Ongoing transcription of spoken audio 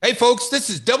Hey, folks, this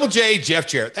is Double J Jeff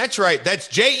Jarrett. That's right. That's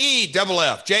Jeff, Jarrett.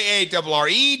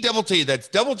 That's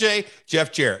Double J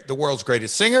Jeff Jarrett, the world's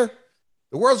greatest singer,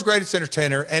 the world's greatest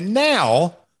entertainer, and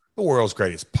now the world's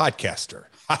greatest podcaster.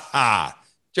 Ha ha.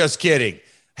 Just kidding.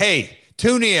 Hey,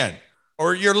 tune in,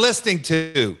 or you're listening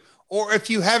to, or if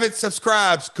you haven't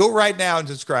subscribed, go right now and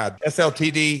subscribe.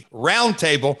 SLTD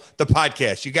Roundtable, the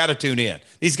podcast. You got to tune in.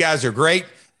 These guys are great.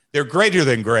 They're greater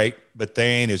than great, but they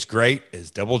ain't as great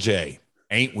as Double J.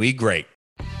 Ain't we great?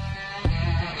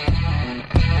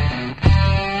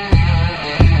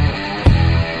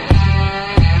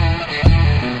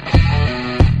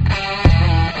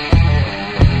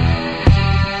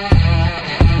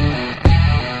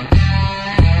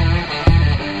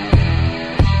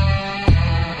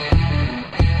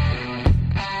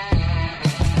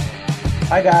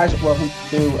 Hi guys, welcome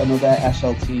to another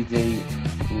SLTD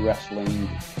Wrestling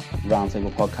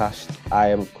Roundtable podcast. I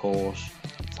am, of course,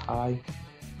 Ty.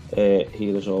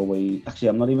 Here as always. Actually,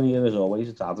 I'm not even here as always.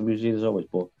 It's Adam who's here as always,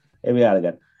 but here we are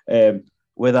again.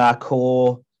 With our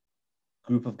core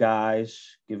group of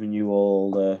guys, giving you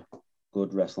all the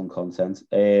good wrestling content.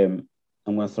 I'm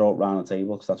going to throw it around the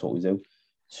table because that's what we do,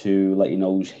 to let you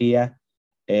know who's here.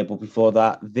 But before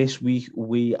that, this week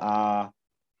we are,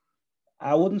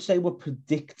 I wouldn't say we're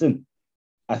predicting.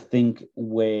 I think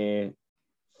we're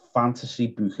fantasy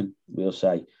booking, we'll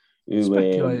say.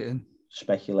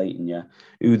 Speculating, yeah.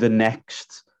 Who the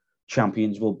next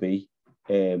champions will be,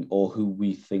 or who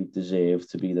we think deserve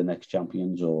to be the next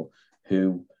champions, or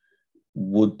who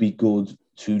would be good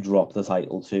to drop the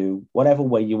title to. Whatever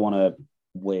way you want to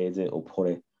word it or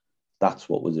put it, that's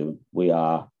what we're doing. We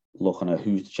are looking at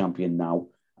who's the champion now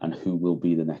and who will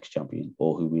be the next champion,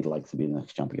 or who we'd like to be the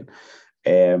next champion.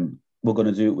 We're going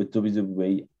to do it with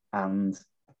WWE and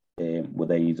with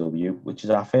AEW, which is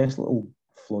our first little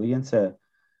flurry into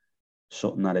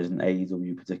something that isn't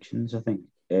AEW predictions, I think.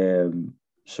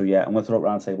 So yeah, I'm going to throw it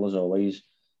around the table as always.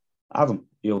 Adam,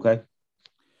 you okay?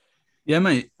 Yeah,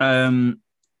 mate.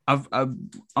 I've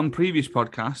on previous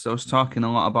podcasts, I was talking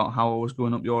a lot about how I was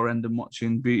going up your end and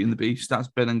watching Beauty and the Beast. That's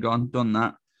been and gone, done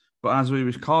that. But as we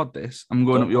record this, I'm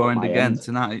going up your end again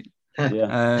tonight.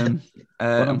 Yeah. What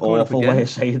an awful way of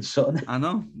saying something. I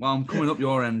know. Well, I'm coming up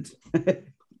your end.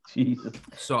 Jesus.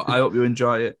 So I hope you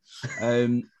enjoy it.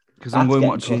 Because I'm going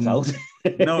watching. No,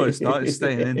 it's not. It's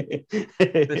staying in.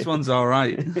 This one's all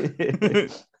right.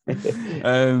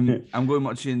 I'm going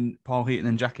watching Paul Heaton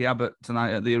and Jackie Abbott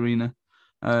tonight at the arena.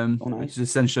 Nice. Which is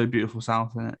essentially Beautiful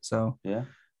South in it. So yeah.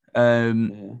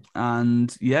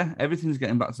 And yeah, everything's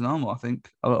getting back to normal. I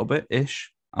think a little bit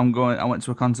ish. I went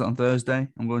to a concert on Thursday.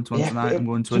 I'm going to one tonight. I'm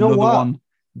going to another one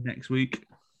next week.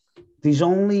 There's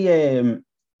only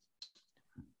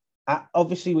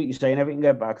obviously what you're saying, everything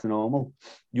get back to normal.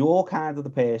 You're kind of the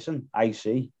person I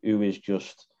see who is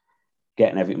just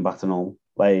getting everything back to normal.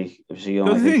 Like, if you see on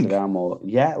Instagram or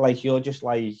like you're just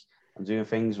like, I'm doing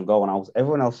things, I'm going out.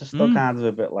 Everyone else is still kind of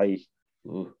a bit like,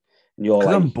 ugh. And you're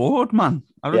like, I'm bored, man.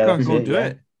 I reckon I can go do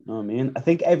it. You know what I mean? I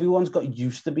think everyone's got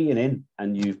used to being in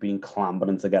and you've been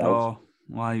clambering to get out.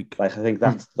 Like I think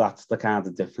that's the kind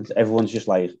of difference. Everyone's just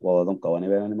like, well, I don't go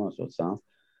anywhere anymore, so it sounds.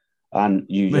 And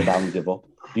you just haven't give up.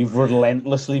 You've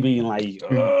relentlessly been like,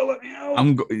 oh, let me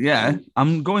out.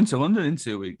 I'm going to London in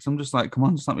 2 weeks. I'm just like, come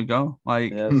on, just let me go.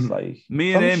 Like, like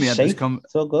me and Amy had this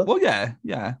so good. Well, yeah.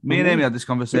 Me and Amy had this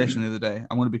conversation the other day.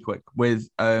 I'm going to be quick with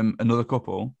another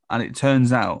couple, and it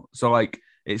turns out, so like,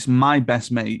 it's my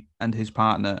best mate and his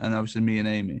partner, and obviously me and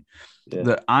Amy. Yeah.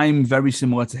 That I'm very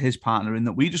similar to his partner in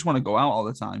that we just want to go out all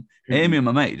the time. Amy and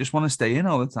my mate just want to stay in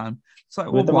all the time. It's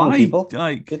like, well, why? People.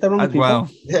 Like, with the wrong people. Well,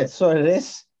 that's what it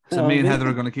is. So me and Heather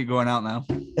are going to keep going out now.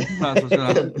 That's what's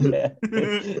going to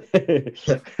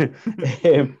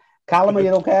happen. Callum, are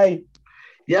you okay?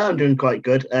 Yeah, I'm doing quite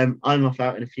good. I'm off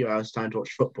out in a few hours' time to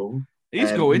watch football.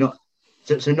 He's going.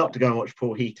 So not to go and watch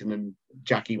Paul Heaton and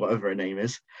Jackie, whatever her name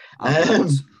is.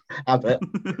 Abbott.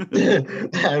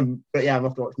 But yeah, I'm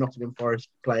off to watch Nottingham Forest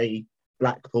play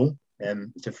Blackpool.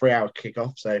 It's a 3-hour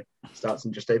kickoff, so it starts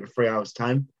in just over 3 hours'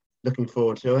 time. Looking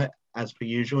forward to it, as per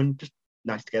usual, and just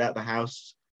nice to get out of the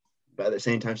house, but at the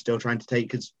same time still trying to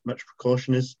take as much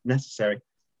precaution as necessary.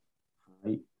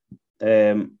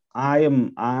 I'm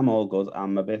all good.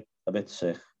 I'm a bit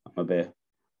sick. I'm a bit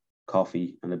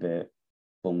coffee and a bit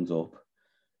bummed up.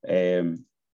 I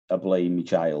blame my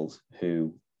child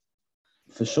who,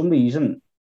 for some reason,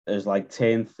 has like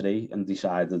turned 3 and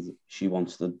decided she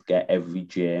wants to get every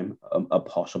germ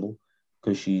possible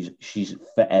because she's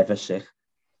forever sick.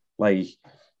 Like,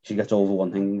 she gets over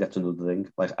one thing and gets another thing.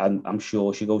 Like, I'm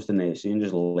sure she goes to nursery and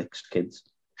just licks kids,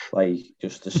 like,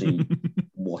 just to see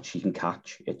what she can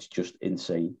catch. It's just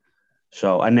insane.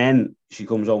 So, and then she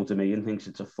comes home to me and thinks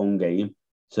it's a fun game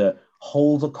to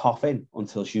hold a coffin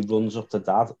until she runs up to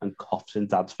Dad and coughs in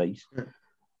Dad's face.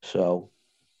 So,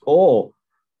 or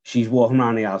she's walking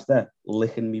around the house there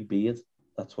licking me beard.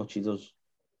 That's what she does.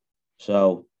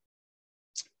 So,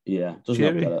 yeah, doesn't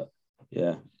help that.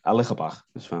 Yeah, I lick her back.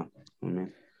 It's fine. I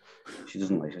mean, she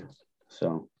doesn't like it.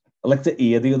 So, I licked her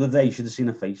ear the other day. You should have seen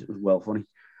her face. It was well funny.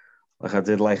 Like I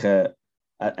did like a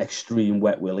extreme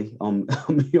wet willy on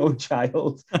my own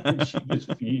child. And she was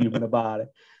fuming about it.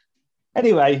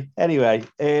 Anyway,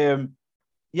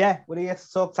 yeah, we're here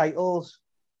to talk titles.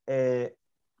 I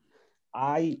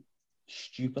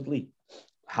stupidly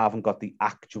haven't got the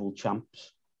actual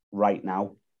champs right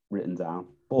now written down,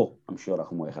 but I'm sure I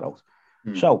can work it out.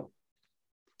 So,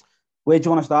 where do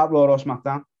you want to start, Raw or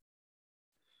SmackDown?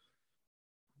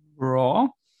 Raw.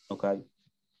 Okay,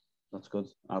 that's good.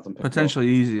 Potentially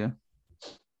Raw. Easier.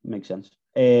 Makes sense.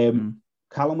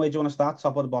 Callum, where do you want to start?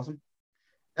 Top or the bottom?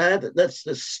 Let's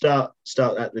start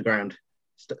at the ground.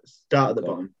 Start at the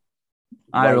bottom.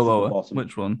 I will lower.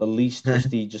 Which one? The least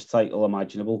prestigious title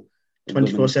imaginable.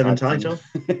 24/7 title.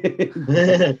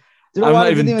 I've not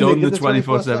even done the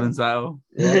 24/7 title.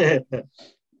 Yeah.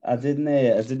 I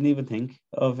didn't even think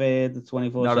of the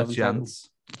 24/7. Not a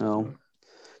chance. Title. No.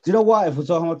 Do you know what? If we're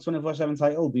talking about 24/7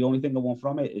 title, the only thing I want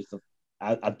from it is that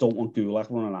I don't want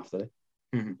Gulak running after it.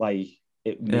 Mm-hmm. Like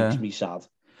it makes me sad.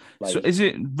 Like, so is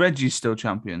it Reggie's still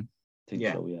champion? I think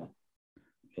so.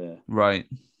 Yeah. Right.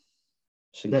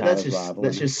 Let's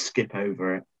just skip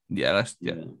over it. Yeah. It's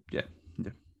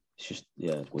just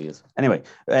it's weird. Anyway,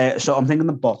 so I'm thinking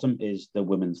the bottom is the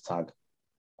women's tag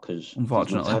because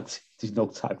unfortunately there's no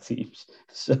tag teams,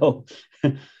 so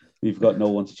we've got no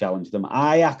one to challenge them.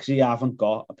 I actually haven't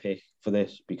got a pick for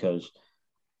this because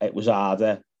it was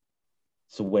harder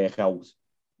to work out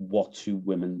what two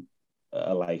women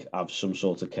like have some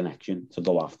sort of connection to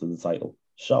go after the title.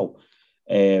 So,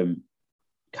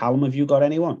 Callum, have you got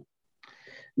anyone?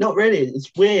 Not really.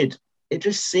 It's weird. It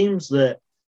just seems that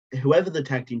whoever the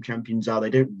tag team champions are, they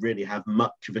don't really have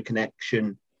much of a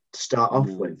connection to start off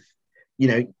with. You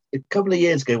know, a couple of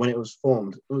years ago when it was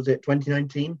formed, was it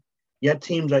 2019? You had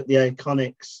teams like the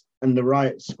Iconics and the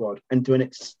Riot Squad, and to an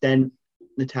extent,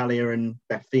 Natalya and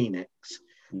Beth Phoenix,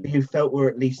 who felt were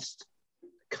at least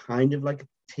kind of like a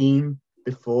team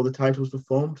before the titles were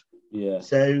formed. Yeah.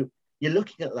 So you're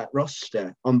looking at that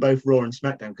roster on both Raw and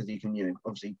SmackDown because you can,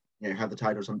 obviously, have the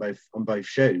titles on both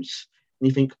shows, and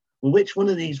you think, well, which one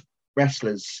of these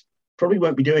wrestlers probably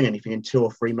won't be doing anything in 2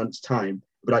 or 3 months' time?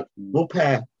 But like, we'll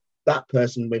pair that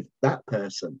person with that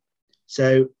person.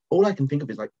 So all I can think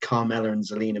of is like Carmella and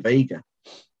Zelina Vega.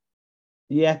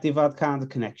 Yeah, they've had kind of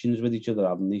connections with each other,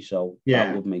 haven't they? So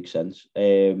that would make sense.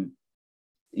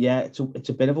 Yeah, it's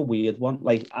a bit of a weird one.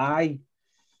 Like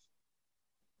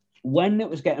when it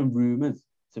was getting rumoured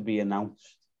to be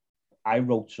announced, I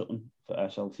wrote something for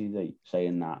SLTD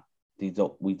saying that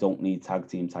we don't need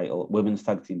women's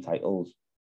tag team titles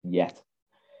yet.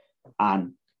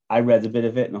 And I read a bit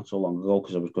of it not so long ago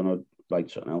because I was going to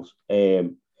write something else,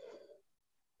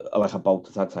 like about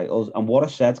the tag titles. And what I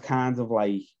said kind of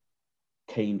like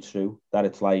came true, that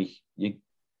it's like you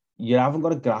haven't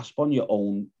got a grasp on your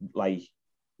own, like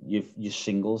your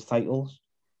singles titles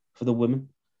for the women.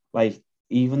 Like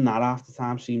even that after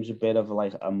time seems a bit of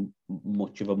like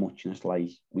much of a muchness. Like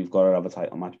we've got to have a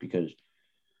title match because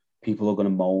people are going to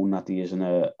moan that there isn't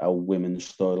a women's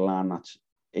storyline that's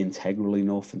integral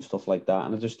enough and stuff like that.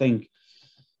 And I just think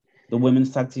the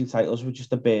women's tag team titles were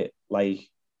just a bit like,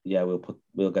 yeah,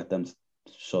 we'll get them to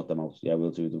sort them out. Yeah, we'll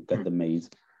get them made.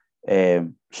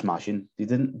 Smashing. They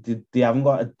haven't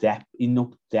got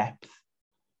enough depth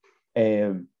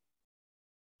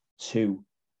to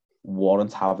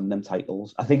warrant having them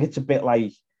titles. I think it's a bit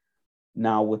like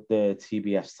now with the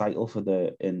TBS title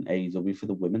in AEW for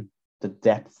the women. The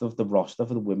depth of the roster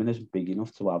for the women isn't big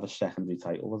enough to have a secondary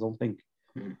title, I don't think.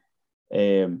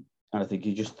 And I think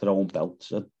you're just throwing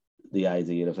belts at the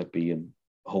idea of hoping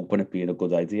it being a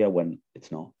good idea when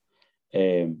it's not.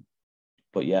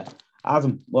 But yeah,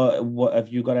 Adam, what have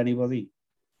you got anybody?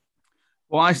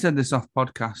 Well, I said this off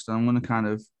podcast, and I'm going to kind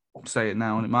of say it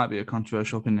now, and it might be a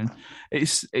controversial opinion.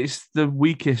 It's the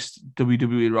weakest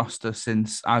WWE roster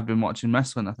since I've been watching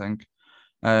wrestling, I think.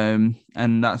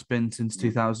 And that's been since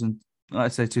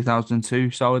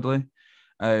 2002 solidly.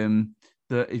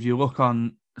 That if you look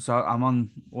on, so I'm on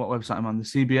what website I'm on, the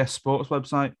CBS Sports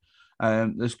website.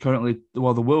 There's currently, there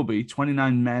will be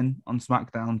 29 men on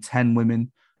SmackDown, 10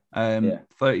 women,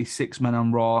 36 men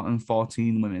on Raw, and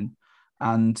 14 women.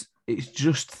 And it's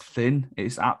just thin.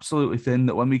 It's absolutely thin.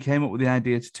 That when we came up with the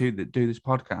idea to do this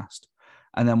podcast,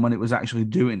 and then when it was actually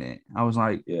doing it, I was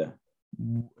like,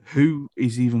 who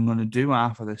is even going to do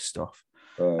half of this stuff?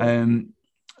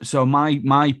 So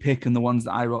my pick and the ones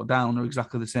that I wrote down are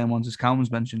exactly the same ones as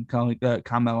Calvin's mentioned,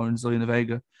 Carmella and Zelina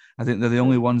Vega. I think they're the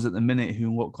only ones at the minute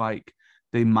who look like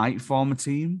they might form a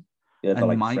team and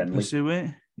like might friendly. pursue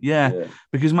it. Yeah,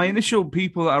 because my initial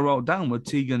people that I wrote down were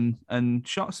Tegan and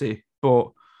Shotzi,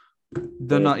 but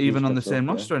they're not even on the same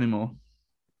roster anymore.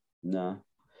 No.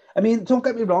 I mean, don't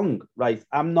get me wrong, right?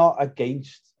 I'm not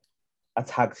against a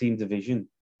tag team division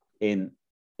in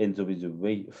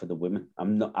WWE for the women.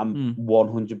 I'm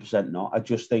 100% not. I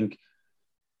just think,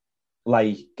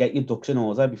 like, get your ducks in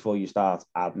order before you start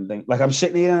adding things. Like, I'm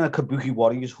sitting here in a Kabuki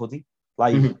Warriors hoodie.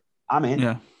 Like, I'm in.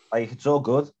 Yeah. Like, it's all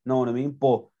good. Know what I mean?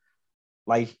 But,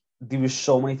 like, there was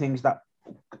so many things that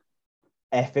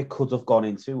effort could have gone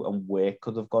into and work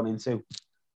could have gone into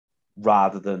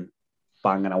rather than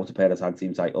banging out a pair of tag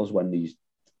team titles when these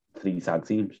 3 tag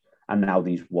teams and now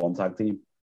these 1 tag team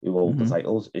who hold the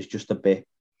titles. It's just a bit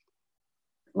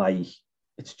like,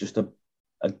 it's just a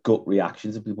gut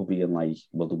reaction to people being like,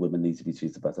 well, the women need to be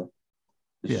treated better.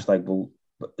 It's just like, well,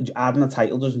 adding a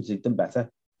title doesn't treat them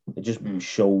better. It just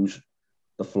shows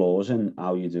the flaws in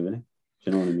how you're doing it.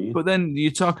 Do you know what I mean? But then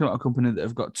you're talking about a company that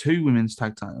have got 2 women's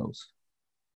tag titles.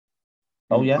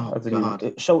 Oh, yeah.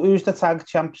 So who's the tag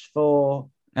champs for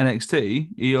NXT?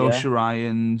 Io Shirai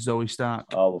and Zoe Stark.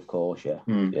 Oh, of course, yeah.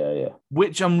 Yeah.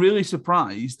 Which I'm really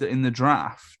surprised that in the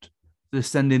draft they're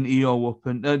sending Io up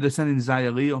and they're sending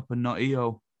Xia Li up and not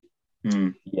Io.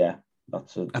 Yeah, I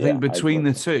think between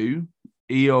the two,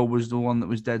 Io was the one that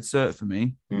was dead cert for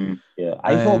me. Yeah,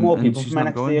 I thought more people from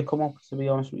NXT had come up, to be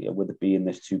honest with you, with it being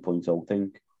this 2.0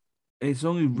 thing. It's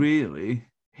only really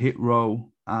Hit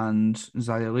Row and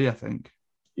Xia Li, I think.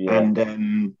 Yeah.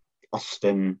 And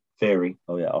Austin Theory.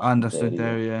 Oh, yeah. Austin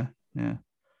Theory, yeah.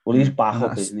 Well, he's back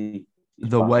up, isn't he?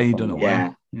 The way he done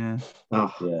it. Yeah.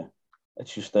 Oh. Yeah.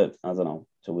 It's just I don't know,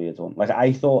 it's a weird one. Like,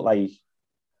 I thought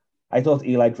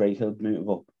Eli Drake would move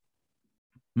up.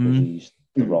 Because he's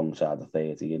the wrong side of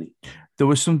 30, isn't he? There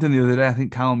was something the other day, I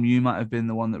think Callum, you might have been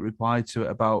the one that replied to it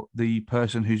about the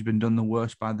person who's been done the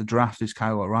worst by the draft is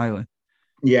Kyle O'Reilly.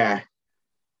 Yeah.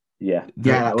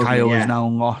 Kyle is now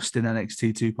lost in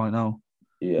NXT 2.0.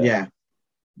 Yeah.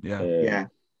 I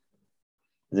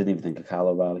didn't even think of Kyle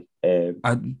O'Reilly.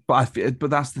 But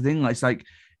that's the thing. Like, it's like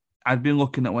I've been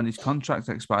looking at when his contract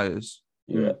expires.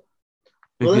 Yeah.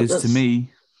 Because to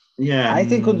me, I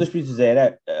think Undisputed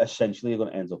Era essentially are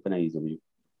going to end up in AEW.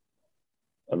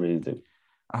 I really do.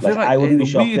 I feel like I wouldn't be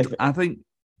shocked. I think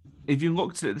if you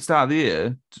looked at the start of the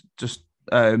year, just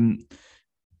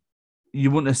you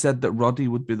wouldn't have said that Roddy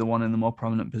would be the one in the more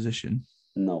prominent position.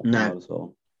 No, not at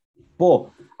all. But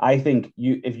I think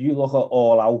if you look at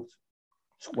All Out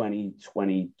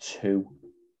 2022,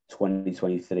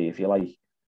 2023, if you like,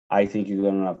 I think you're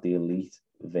going to have the Elite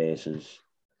versus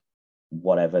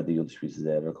whatever the Undisputed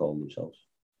Era call themselves.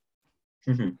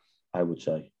 I would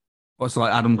say. What's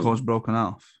like Adam Cole's broken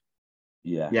off?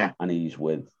 Yeah. And he's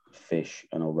with Fish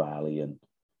and O'Reilly, and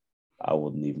I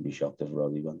wouldn't even be shocked if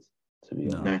Roddy went, to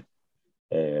be honest.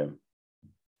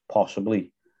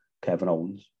 Possibly Kevin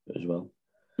Owens as well.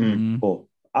 But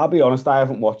I'll be honest, I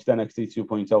haven't watched NXT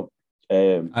 2.0.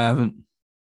 I haven't.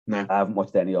 No. I haven't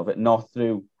watched any of it. Not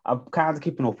through. I'm kind of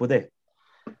keeping up with it.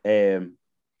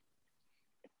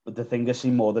 But the thing I see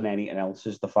more than anything else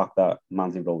is the fact that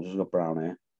Mandy Rose has got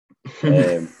brown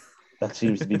hair. That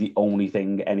seems to be the only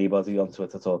thing anybody on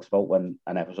Twitter talks about when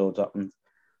an episode's happened.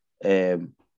 It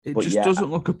just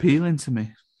doesn't look appealing to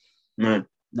me. No,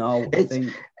 I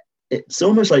think it's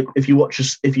almost like if you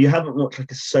haven't watched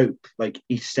like a soap like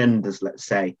EastEnders, let's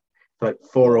say, for like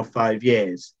 4 or 5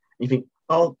 years, and you think,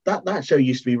 oh, that show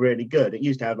used to be really good. It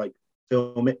used to have like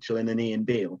Phil Mitchell and Ian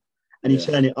Beale, and you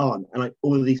turn it on, and like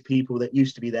all of these people that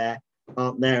used to be there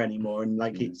aren't there anymore, and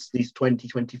like it's these 20,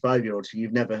 25-year-olds who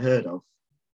you've never heard of,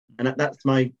 and that's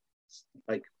my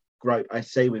like gripe. I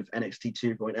say with NXT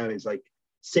 2.0 is like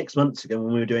 6 months ago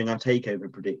when we were doing our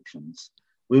takeover predictions,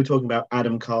 we were talking about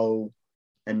Adam Cole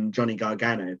and Johnny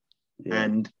Gargano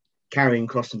and Karrion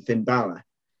Kross and Finn Balor.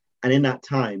 And in that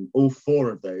time, all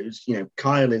 4 of those,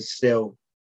 Kyle is still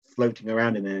floating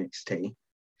around in NXT.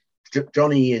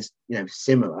 Johnny is,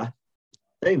 similar.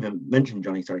 Don't even mention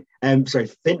Johnny, sorry.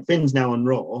 Finn's now on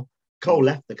Raw. Cole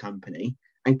left the company,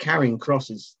 and Karrion Kross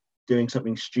is doing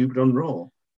something stupid on Raw.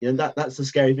 That's the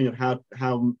scary thing of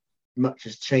how much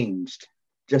has changed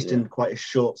just in quite a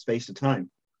short space of time.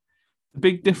 The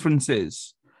big difference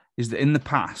is that in the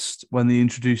past, when they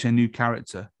introduce a new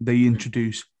character, they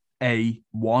introduce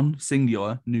one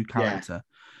singular new character.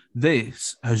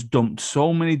 This has dumped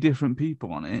so many different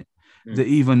people on it that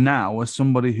even now, as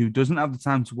somebody who doesn't have the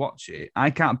time to watch it, I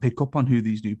can't pick up on who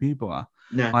these new people are.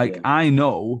 No. I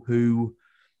know who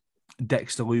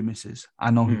Dexter Loomis is.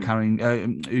 I know who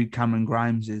Cameron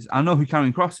Grimes is. I know who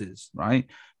Karen Cross is, right?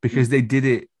 Because they did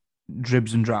it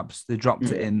dribs and drabs. They dropped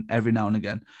it in every now and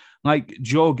again. Like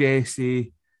Joe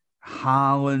Gacy,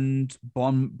 Haaland,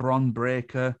 Bron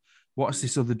Breaker. What's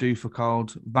this other dude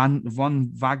called?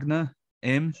 Von Wagner?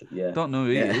 Don't know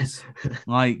who he is.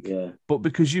 But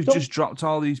because you've just dropped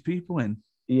all these people in.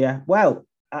 Yeah. Well,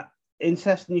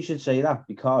 interesting you should say that,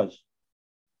 because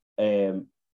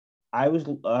I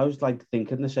was like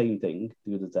thinking the same thing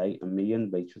the other day, and me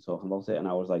and Rach were talking about it, and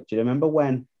I was like, do you remember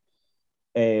when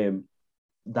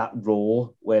that Raw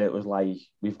where it was like,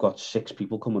 we've got 6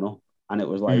 people coming up, and it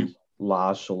was like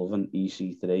Lars Sullivan,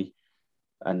 EC3,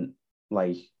 and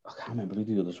like, I can't remember who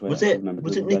the others were. Was it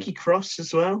Nikki Cross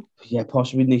as well? Yeah,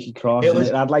 possibly Nikki Cross.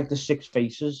 It had like the 6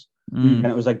 faces, and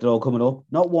it was like they're all coming up.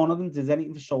 Not one of them did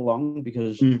anything for so long,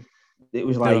 because it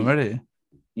was like, already.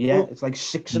 Yeah, it's like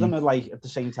 6 of them are like at the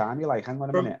same time. You're like, hang on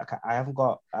a minute, I haven't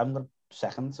got a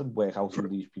second to work out who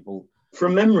these people.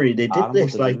 From memory, they did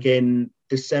this like in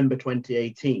December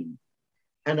 2018,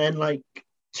 and then like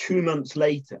 2 months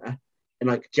later, in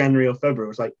like January or February, it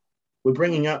was like, we're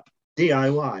bringing up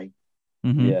DIY.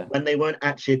 Yeah, when they weren't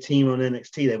actually a team on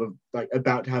NXT, they were like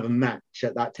about to have a match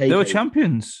at that takeover. They were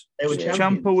champions. They were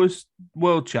champions. Ciampa was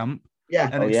world champ,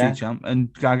 NXT champ,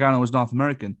 and Gargano was North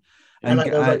American. And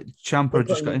Ciampa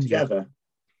just got injured. Together.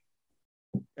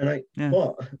 And like,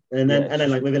 what? And then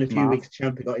like within a few weeks,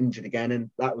 Ciampa got injured again, and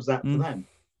that was that for them.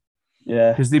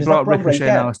 Yeah, because they brought Ricochet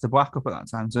and Aleister Black up at that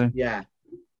time too. Yeah,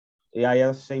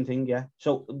 that's the same thing. Yeah.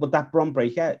 So, but that Bron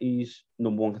Breakker, he's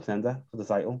 #1 contender for the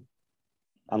title,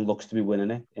 and looks to be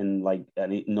winning it in like,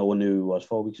 and no one knew who it was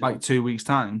 4 weeks ago. Like 2 weeks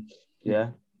time. Yeah,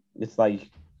 it's like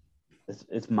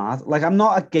it's mad. Like, I'm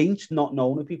not against not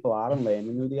knowing who people are and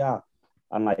learning who they are,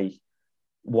 and like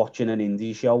watching an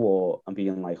indie show and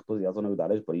being like, bloody, I don't know who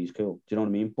that is, but he's cool. Do you know what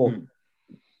I mean? But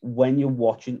when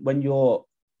you're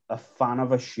a fan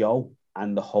of a show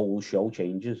and the whole show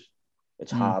changes,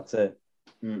 it's hard to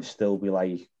still be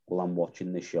like, well, I'm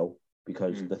watching this show,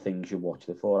 because the things you watched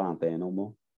it for aren't there no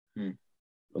more.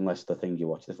 Unless the thing you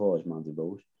watched it for is Mandy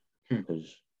Rose,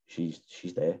 because she's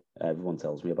there. Everyone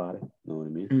tells me about it. You know what I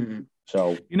mean?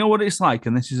 So, you know what it's like,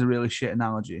 and this is a really shit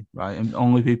analogy, right? And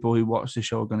only people who watch the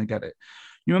show are going to get it.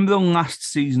 You remember the last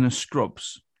season of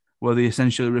Scrubs, where they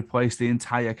essentially replaced the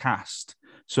entire cast?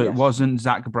 So it wasn't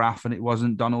Zach Braff and it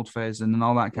wasn't Donald Faison and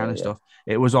all that kind of stuff.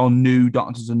 It was all new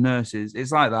doctors and nurses.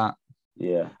 It's like that.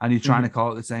 Yeah. And you're trying to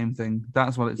call it the same thing.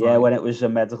 That's what it's like. Yeah, when it was a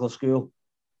medical school.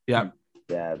 Yeah.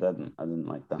 Yeah, I didn't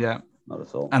like that. Yeah. Not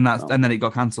at all. And and then it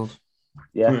got cancelled.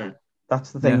 Yeah.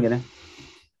 That's the thing, innit?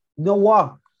 You know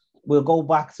what? We'll go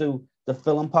back to the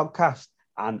film podcast,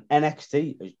 and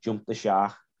NXT has jumped the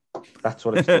shark. That's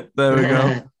what it's done. There we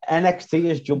go. NXT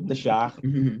has jumped the shark.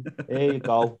 There you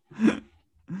go.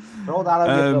 Throw that on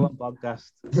your film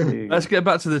podcast. Let's get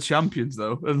back to the champions,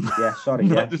 though. Yeah, sorry.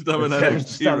 Yeah. Just have an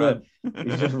NXT run.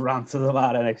 He's just ranted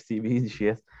about NXT being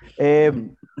shit.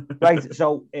 Right,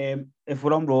 so if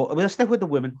we're on Raw, we'll stick with the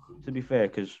women, to be fair,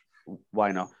 because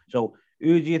why not? So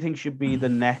who do you think should be the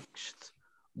next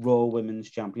Raw Women's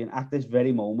Champion? At this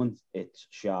very moment, it's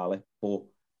Charlotte, but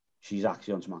she's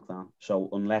actually on SmackDown. So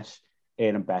unless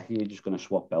Aaron and Becky are just going to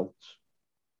swap belts,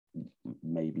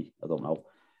 maybe, I don't know.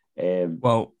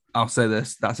 Well, I'll say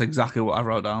this. That's exactly what I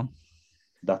wrote down.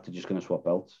 That they're just going to swap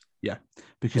belts? Yeah,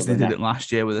 because they did it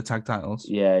last year with the tag titles.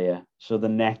 Yeah. So the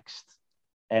next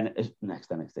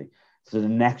NXT. So the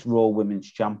next Raw Women's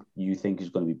Champ, you think is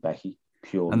going to be Becky?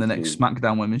 Pure. And the next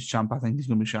SmackDown Women's Champ, I think, is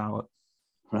going to be Charlotte.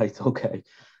 Right, okay.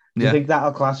 Do you think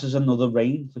that'll class as another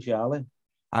reign for Charlotte?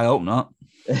 I hope not.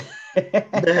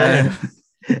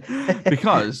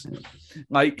 Because,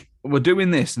 like, we're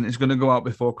doing this and it's going to go out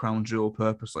before Crown Jewel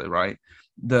purposely, right?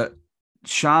 That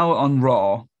Charlotte on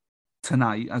Raw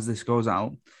tonight, as this goes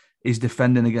out, is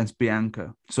defending against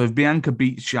Bianca. So if Bianca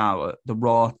beats Charlotte, the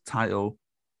Raw title...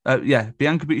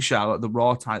 Bianca beats Charlotte, the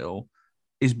Raw title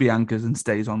is Bianca's and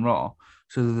stays on Raw.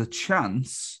 So there's a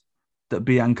chance that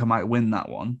Bianca might win that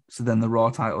one. So then the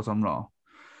Raw title's on Raw.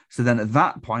 So then at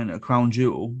that point, at Crown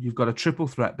Jewel, you've got a triple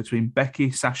threat between Becky,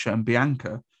 Sasha, and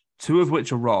Bianca, 2 of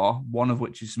which are Raw, 1 of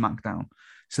which is SmackDown.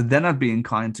 So then I'd be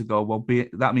inclined to go, well,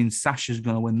 that means Sasha's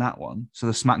going to win that one. So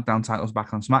the SmackDown title's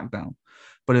back on SmackDown.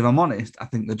 But if I'm honest, I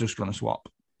think they're just going to swap.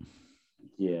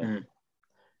 Yeah.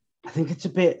 I think it's a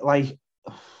bit like...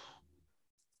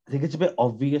 I think it's a bit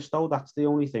obvious, though. That's the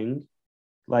only thing.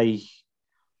 Like,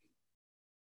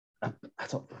 I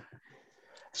don't...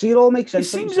 See, it all makes It sense.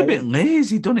 seems a bit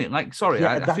lazy, doesn't it? Like, sorry,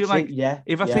 Yeah, I feel like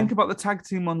if I yeah. think about the tag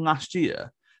team one last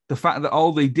year, the fact that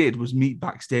all they did was meet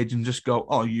backstage and just go,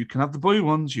 "Oh, you can have the blue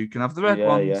ones, you can have the red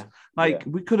ones." Like,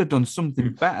 we could have done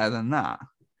something better than that.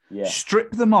 Yeah.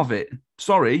 Strip them of it.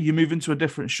 Sorry, you move into a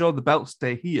different show. The belts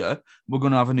stay here. We're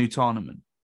going to have a new tournament.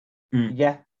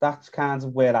 Yeah, that's kind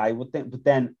of where I would think. But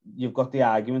then you've got the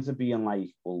argument of being like,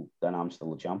 well, then I'm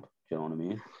still a champ. Do you know what I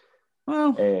mean?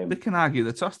 Well, they can argue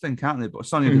the toss thing, can't they? But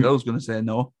Sonya Deville's going to say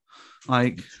no.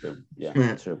 Like, true.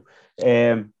 Yeah, true.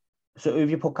 So, who have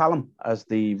you put Callum as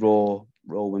the Raw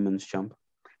Women's champ?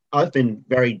 I've been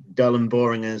very dull and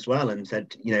boring as well, and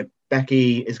said,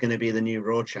 Becky is going to be the new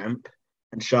Raw champ,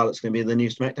 and Charlotte's going to be the new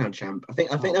SmackDown champ. I think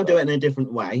they'll do it in a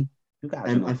different way.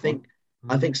 I think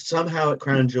somehow at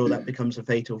Crown Jewel that becomes a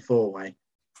fatal 4-way,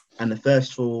 and the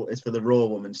first fall is for the Raw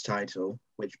Women's title,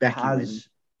 which Becky wins.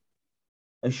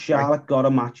 Has Charlotte got a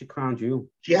match at Crown Jewel?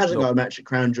 She hasn't got a match at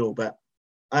Crown Jewel, but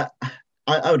I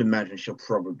would imagine she'll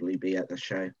probably be at the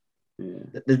show.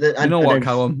 Yeah. You know what,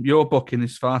 Callum? Your booking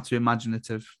is far too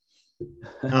imaginative.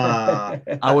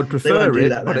 I would prefer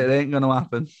it, but it ain't going to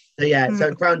happen.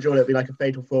 So Crown Jewel, it'll be like a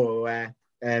fatal 4 where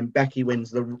Becky wins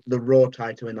the Raw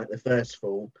title in like the first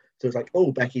fall. So it's like,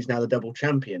 oh, Becky's now the double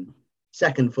champion.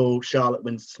 Second fall, Charlotte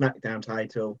wins the SmackDown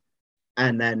title.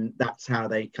 And then that's how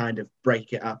they kind of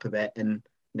break it up a bit and,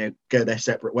 go their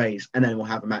separate ways. And then we'll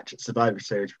have a match at Survivor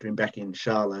Series between Becky and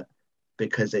Charlotte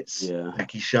because it's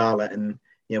Becky Charlotte. And,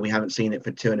 we haven't seen it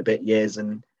for 2 and a bit years.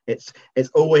 And it's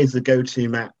always the go-to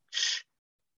match.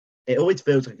 It always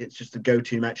feels like it's just a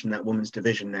go-to match in that women's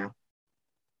division now.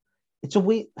 It's a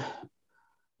weird...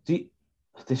 This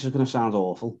is going to sound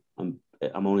awful. I'm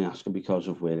only asking because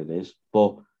of where it is.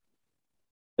 But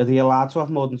are they allowed to have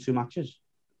more than 2 matches?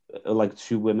 Like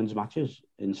 2 women's matches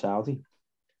in Saudi?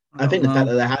 I think the fact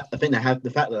that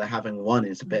they're having 1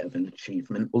 is a bit of an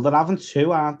achievement. Well, they're having 2,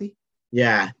 aren't they?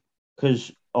 Yeah. Because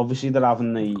obviously they're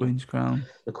having the Queen's Crown.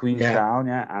 The Queen's Crown,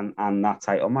 and that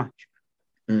title match.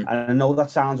 And I know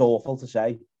that sounds awful to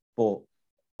say, but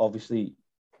obviously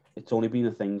it's only been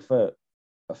a thing for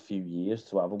a few years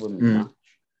to have a women's match.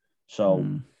 So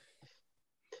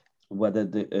whether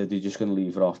they're just going to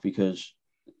leave it off because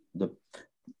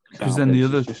then the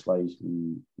other just like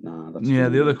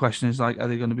the other question is like, are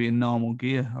they going to be in normal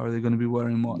gear or are they going to be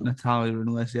wearing what Natalya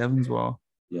and Lacey Evans wore?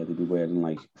 Yeah, they'd be wearing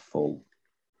like full.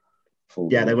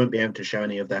 Yeah, they won't be able to show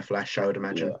any of their flesh, I would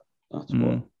imagine.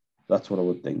 Yeah, that's what I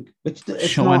would think.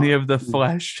 Show any of the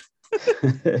flesh. Is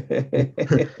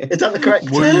that the correct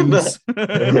term?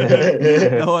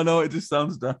 No, I know, it just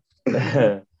sounds daft.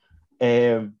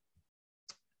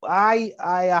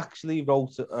 I actually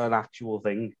wrote an actual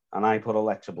thing and I put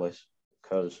Alexa Bliss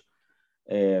because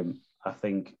I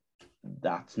think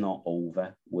that's not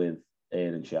over with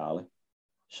Aaron and Charlotte.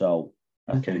 So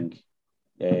I think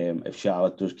if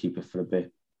Charlotte does keep it for a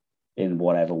bit in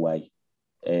whatever way,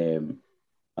 I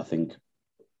think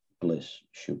Bliss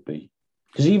should be.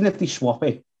 Because even if they swap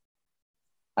it,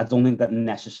 I don't think that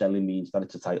necessarily means that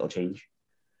it's a title change.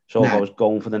 So if I was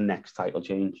going for the next title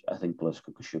change, I think Bliss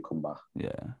should come back.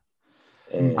 Yeah.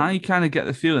 I kind of get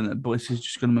the feeling that Bliss is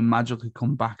just going to magically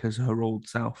come back as her old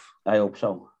self. I hope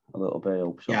so. A little bit, I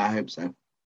hope so. Yeah, I hope so.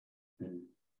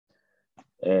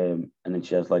 And then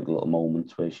she has like little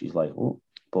moments where she's like, or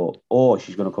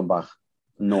she's going to come back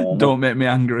normal. Don't make me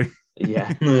angry. Yeah,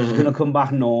 she's going to come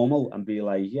back normal and be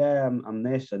like, yeah, I'm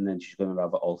this. And then she's going to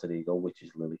have an alter ego, which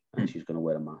is Lily, and she's going to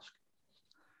wear a mask.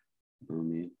 You know what I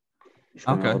mean? She's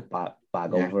going to have a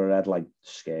bag over her head like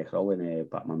Scarecrow in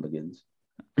Batman Begins.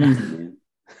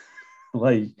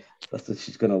 Like, that's what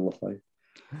she's going to look like.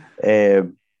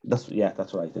 That's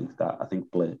what I think. I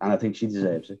think Bliss, and I think she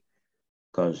deserves it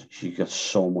because she got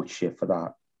so much shit for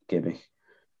that gimmick,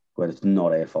 where it's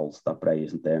not her fault that Bray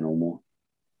isn't there no more.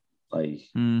 Like,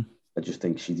 I just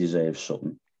think she deserves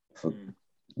something for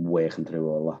working through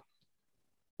all that.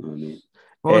 You know what I mean?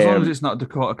 Well, as long as it's not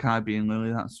Dakota Kai being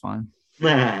Lily, that's fine.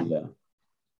 Yeah.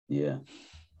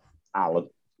 Alan.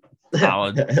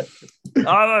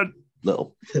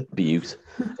 Little beaut.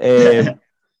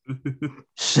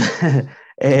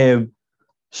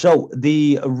 So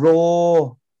the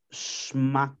Raw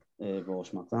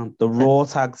SmackDown, the Raw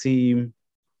Tag Team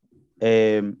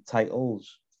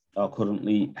titles are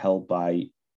currently held by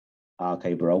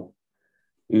RK Bro.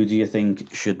 Who do you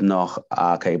think should knock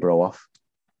RK Bro off?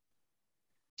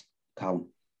 Callum.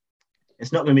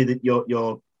 It's not going to be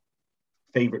your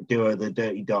favourite duo, the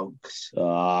Dirty Dogs.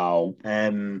 Oh,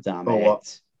 damn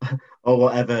it. Or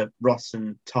whatever Ross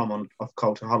and Tom of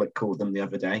Cultaholic called them the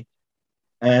other day.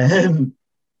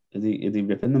 Is he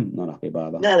ripping them? Not happy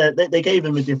about that. No, they gave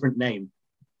him a different name.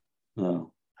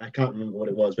 Oh. I can't remember what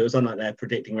it was, but it was on like their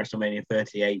predicting WrestleMania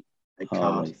 38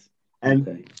 card. Right. And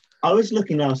Okay. I was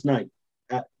looking last night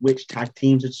at which tag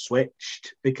teams had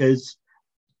switched because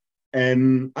I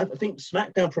think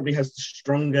SmackDown probably has the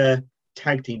stronger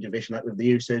tag team division, like with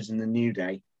the Usos and the New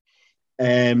Day.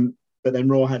 But then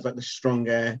Raw has like the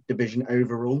stronger division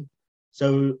overall.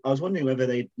 So I was wondering whether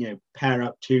they, pair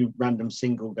up two random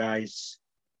single guys.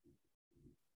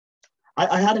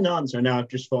 I had an answer, and now I've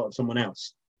just thought of someone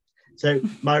else. So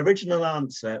my original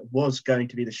answer was going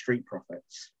to be the Street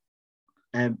Profits,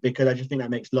 because I just think that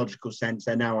makes logical sense.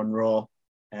 They're now on Raw.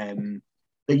 They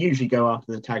usually go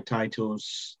after the tag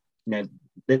titles. They've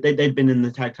been in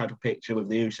the tag title picture with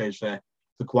the Usos for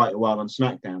quite a while on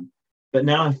SmackDown. But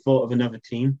now I've thought of another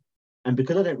team, and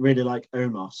because I don't really like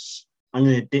Omos, I'm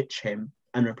going to ditch him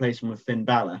and replace him with Finn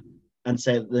Balor and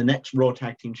say that the next Raw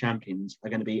Tag Team Champions are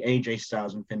going to be AJ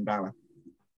Styles and Finn Balor.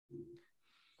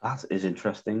 That is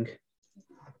interesting.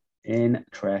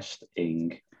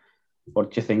 Interesting.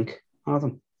 What do you think,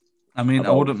 Adam? I mean,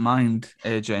 I wouldn't mind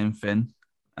AJ and Finn.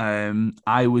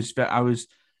 I was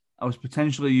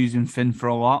potentially using Finn for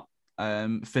a lot.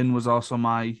 Finn was also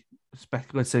my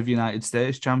speculative United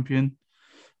States champion,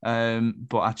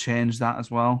 but I changed that as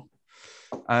well.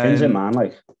 Finn's a man,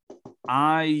 like.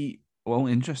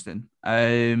 Interesting.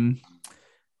 I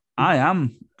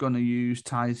am going to use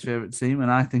Ty's favourite team,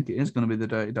 and I think it is going to be the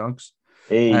Dirty Dogs.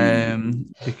 Hey.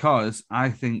 Because I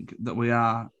think that we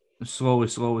are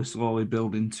slowly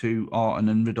building to Orton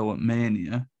and Riddle at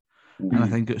Mania. Mm-hmm. And I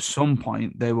think at some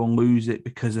point they will lose it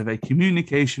because of a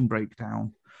communication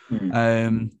breakdown,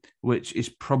 which is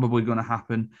probably going to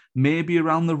happen maybe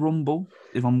around the Rumble,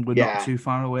 if we're not too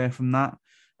far away from that.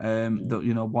 One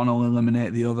will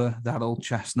eliminate the other, that old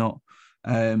chestnut.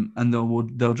 And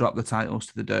they'll drop the titles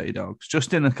to the Dirty Dogs.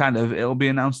 Just in a kind of, it'll be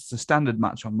announced as a standard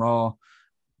match on Raw.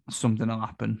 Something will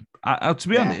happen. To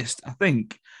be honest, I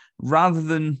think rather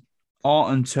than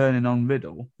Orton turning on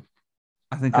Riddle,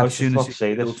 I think as soon as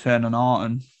he'll turn on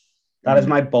Orton. That is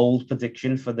my bold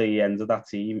prediction for the end of that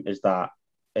team, is that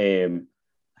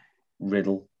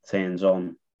Riddle turns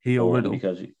on heel Orton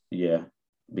Riddle.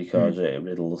 Because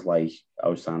Riddle was like, I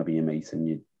was trying to be your mate and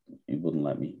you wouldn't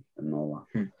let me and all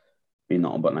that. Being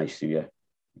nothing but nice to you.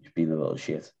 You've been a little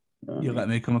shit. You let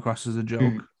me come across as a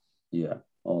joke. Yeah,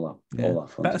 all that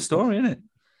fun. Better story, isn't it?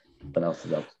 But else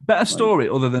is better story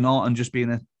other than Orton just being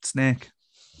a snake.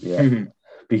 Yeah,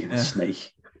 being a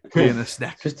snake. Being a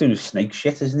snake. Just doing snake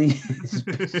shit, isn't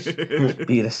he?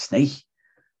 Being a snake.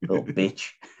 Little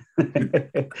bitch.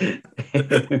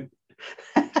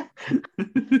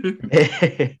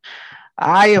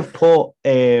 I have put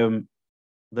the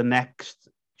next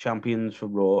champions for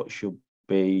Raw should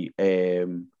be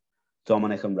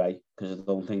Dominic and Ray, because I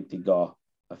don't think they got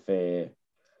a fair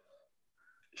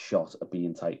shot at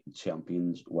being title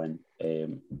champions when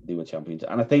they were champions.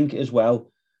 And I think as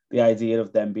well, the idea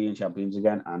of them being champions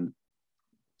again and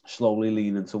slowly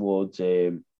leaning towards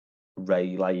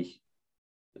Ray, like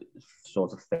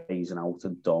sort of phasing out,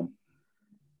 and Dom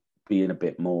being a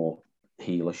bit more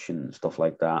heelish and stuff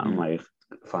like that, and like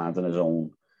finding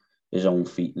his own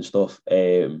feet and stuff.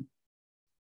 I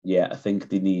think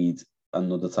they need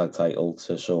another tag title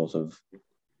to sort of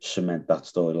cement that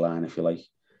storyline, if you like.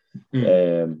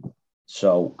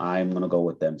 So I'm gonna go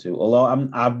with them too. Although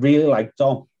I really like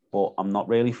Dom, but I'm not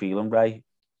really feeling Ray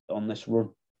on this run,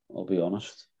 I'll be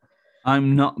honest.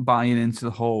 I'm not buying into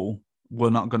the whole we're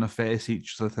not gonna face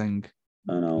each other thing.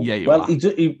 I know. Yeah, well,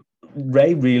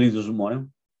 Ray really doesn't want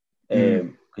him.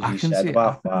 Because he said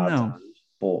about 5 times.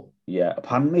 But yeah,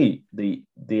 apparently the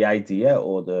idea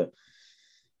or the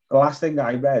last thing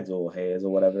I read or heard or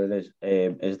whatever it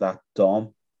is that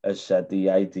Dom has said the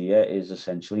idea is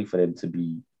essentially for him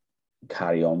to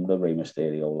carry on the Rey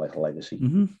Mysterio like legacy.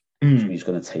 So he's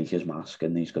going to take his mask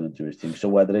and he's going to do his thing. So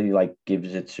whether he like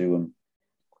gives it to him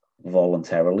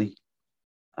voluntarily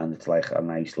and it's like a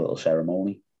nice little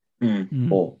ceremony,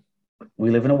 but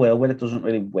we live in a world where it doesn't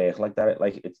really work like that.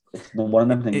 It's one of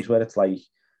them things where it's like,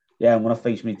 yeah, I'm going to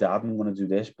face my dad and I'm going to do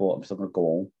this, but I'm still going to go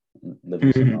home and live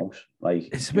in some house. Like,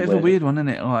 it's a bit of a weird one, isn't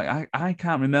it? Like, I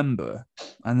can't remember,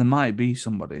 and there might be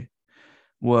somebody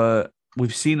where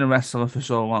we've seen a wrestler for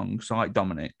so long, so like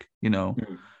Dominic,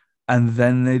 and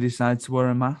then they decide to wear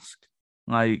a mask.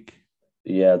 Like,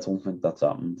 yeah, I don't think that's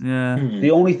happened. Yeah.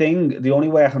 The only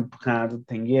way I can kind of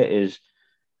think here is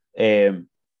Rey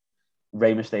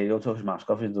Mysterio took his mask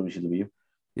off in WCW.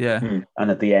 Yeah.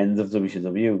 And at the end of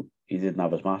WCW, he didn't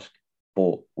have his mask.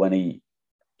 But when he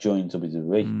joined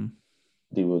WWE,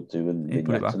 they were doing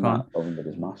vignettes and that of him with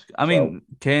his mask. I mean,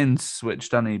 Kane's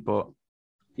switched, hasn't he? But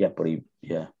yeah, but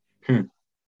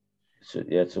So,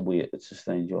 yeah, it's a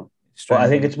strange one. But I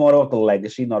think it's more about the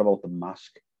legacy, not about the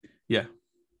mask. Yeah. Do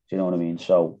you know what I mean?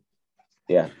 So,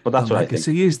 yeah, but that's the what I think.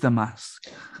 legacy is the mask.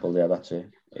 Well, yeah, that's it.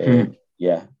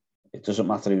 Yeah, it doesn't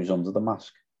matter who's under the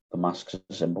mask. The mask's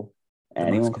a symbol.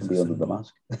 Anyone can be under the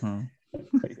mask.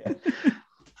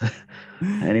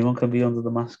 Anyone can be under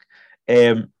the mask.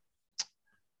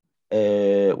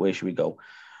 Where should we go?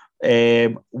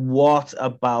 What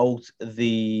about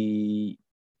the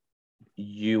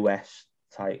US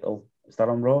title? Is that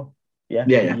on Raw? Yeah.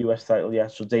 US title, yeah.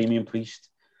 So Damian Priest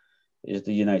is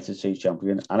the United States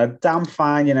champion, and a damn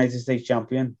fine United States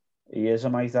champion. He is, I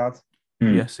might add.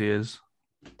 Yes, he is.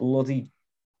 Bloody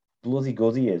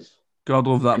good he is. God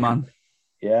love that man.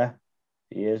 Yeah,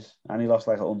 he is. And he lost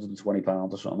like 120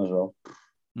 pounds or something as well.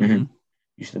 Mm-hmm.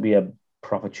 Used to be a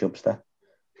proper chubster.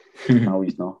 Now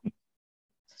he's not.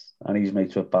 And he's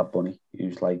mates with Bad Bunny,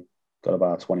 who's like got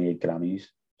about 28 Grammys.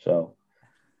 So,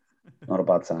 not a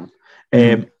bad time.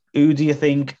 Who do you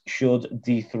think should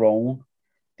dethrone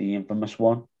the infamous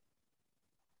one?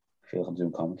 I feel like I'm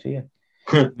doing commentary here.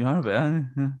 You are a bit, aren't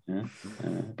you? Yeah.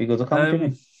 Be good at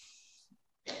commentary.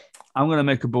 I'm going to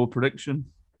make a bold prediction.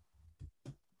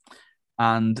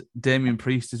 And Damian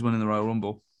Priest is winning the Royal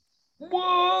Rumble.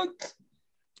 What?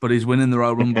 But he's winning the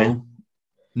Royal Rumble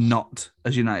not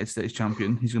as United States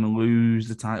champion. He's going to lose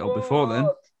the title before then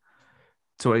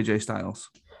to AJ Styles.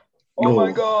 Oh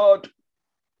my God.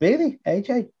 Really?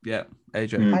 AJ? Yeah,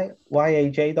 AJ. Why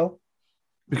AJ though?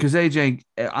 Because AJ,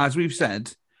 as we've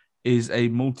said, is a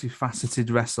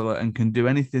multifaceted wrestler and can do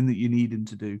anything that you need him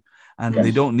to do. And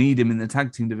they don't need him in the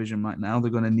tag team division right now.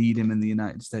 They're going to need him in the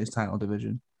United States title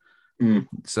division.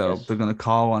 So they're going to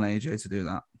call on AJ to do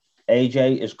that.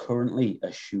 AJ is currently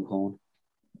a shoehorn,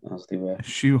 as they were. A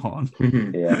shoehorn?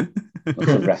 Yeah.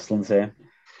 That's a wrestling term.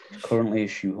 Currently a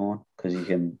shoehorn because he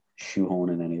can shoehorn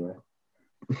in anywhere.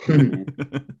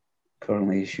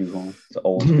 Currently a shoehorn. It's an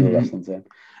old school wrestling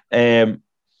term.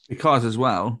 Because as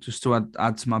well, just to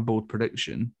add to my bold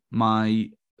prediction,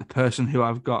 the person who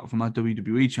I've got for my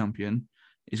WWE champion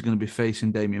is going to be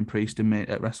facing Damian Priest at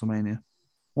WrestleMania.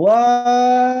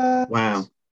 What? Wow.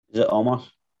 Is it Omos?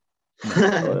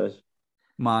 No.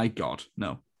 My God,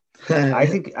 no. I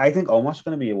think Omos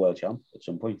going to be a world champ at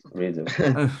some point. Really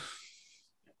do.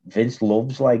 Vince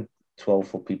loves like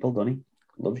 12-foot people, doesn't he?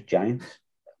 Loves giants.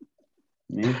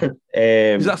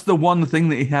 That's the one thing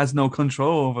that he has no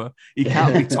control over. He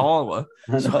can't be taller,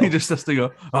 so he just has to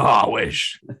go, I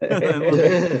wish.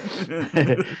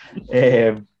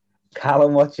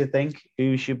 Callum, what do you think?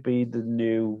 Who should be the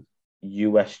new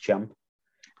US champ?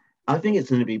 I think it's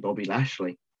going to be Bobby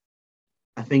Lashley.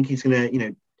 I think he's going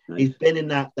to, he's been in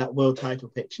that world title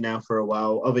picture now for a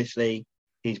while. Obviously,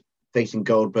 he's facing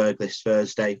Goldberg this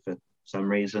Thursday for some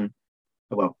reason.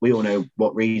 Well, we all know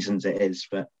what reasons it is,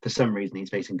 but for some reason he's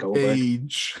facing Goldberg.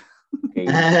 Gage.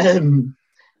 He'll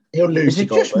lose. Is it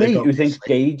just me who thinks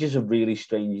Gage is a really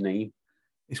strange name?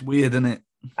 It's weird, isn't it?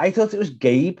 I thought it was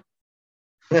Gabe.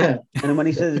 And then when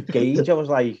he says Gage, I was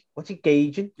like, what's he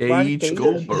gauging? Gage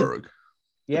Goldberg.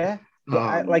 Yeah.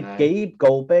 Gabe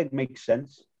Goldberg makes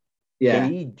sense. Yeah.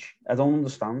 Gage, I don't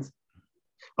understand.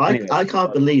 I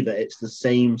can't believe that it's the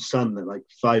same son that like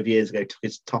 5 years ago took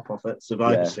his top off at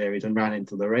Survivor Series and ran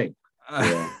into the ring.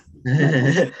 Yeah.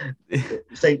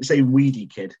 same weedy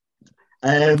kid.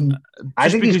 I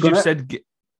think because you've said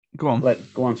go on.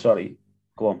 Go on, sorry.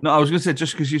 Go on. No, I was going to say,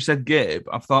 just because you said Gabe,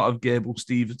 I've thought of Gable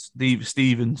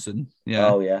Stevenson. Yeah.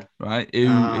 Oh, yeah. Right.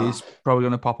 Who is probably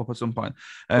going to pop up at some point.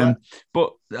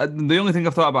 But the only thing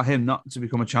I've thought about him not to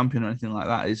become a champion or anything like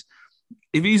that is,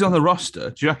 if he's on the roster,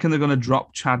 do you reckon they're going to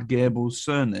drop Chad Gable's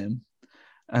surname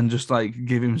and just like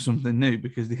give him something new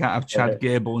because they can't have Chad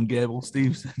Gable and Gable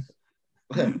Stevenson?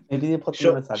 Maybe they put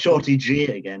him in a tag Shorty G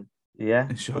again. Yeah.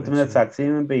 Put him in a tag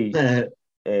team and be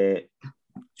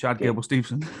Chad Gable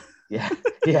Stevenson. Yeah.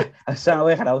 I was trying to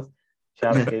work it out.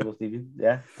 Chad Gable Stevenson.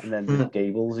 Yeah. And then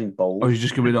Gables in bold. Or he's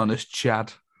just going to be honest,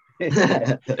 Chad.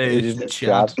 It's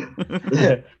Chad.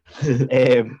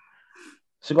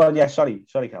 So go on. Yeah. Sorry,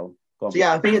 Callum. So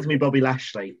I think it's going to be Bobby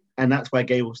Lashley, and that's where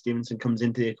Gable Stevenson comes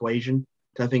into the equation.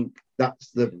 So I think that's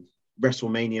the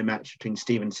WrestleMania match between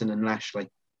Stevenson and Lashley,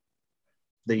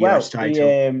 the US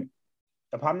title.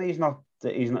 Apparently, he's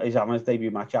having his debut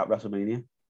match at WrestleMania.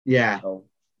 Yeah, so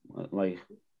like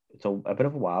it's a bit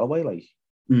of a while away, like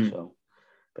so,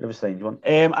 bit of a strange one.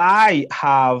 I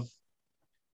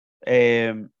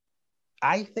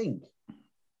think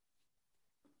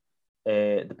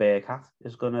the Bearcat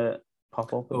is gonna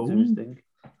pop up and do his thing.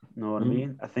 Know what I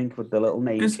mean? I think with the little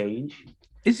name change.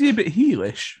 Is he a bit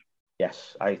heelish?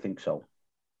 Yes, I think so.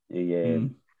 He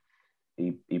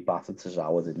battered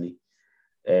Tozawa, didn't he?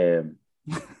 So,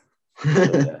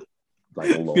 yeah.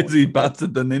 like a lot. Because he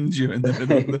battered the ninja in the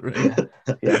middle of the ring.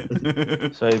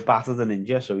 Yeah. So he battered the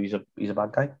ninja, so he's a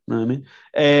bad guy. You know what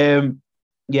I mean?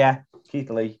 Yeah,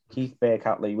 Keith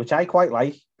Bearcat Lee, which I quite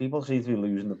like. People seem to be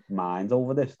losing their minds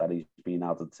over this, that he's been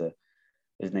added to,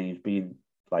 his name's been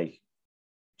like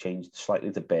changed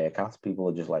slightly to Bearcat. People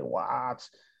are just like, what?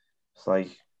 It's like,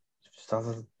 just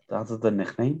added the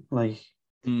nickname. Like,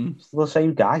 still the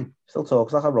same guy. Still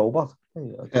talks like a robot.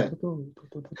 But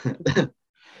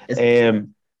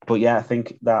yeah, I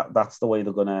think that's the way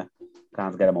they're gonna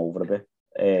kind of get him over a bit.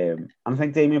 And I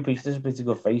think Damian Priest is a pretty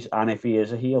good face, and if he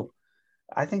is a heel,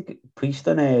 I think Priest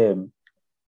and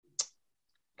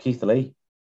Keith Lee,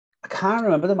 I can't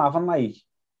remember them having like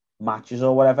matches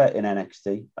or whatever in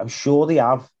NXT. I'm sure they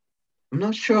have. I'm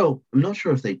not sure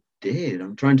if they did.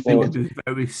 I'm trying to think. It was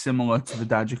very similar to the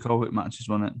Dijakovic matches,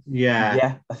 wasn't it?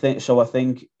 Yeah. I think so. I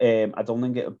don't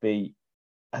think it would be.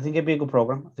 I think it'd be a good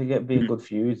program. I think it'd be a good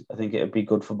feud. I think it'd be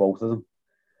good for both of them.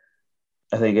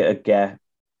 I think it'd get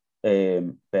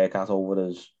Bearcat over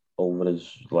as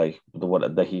like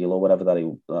the heel or whatever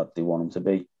that they want him to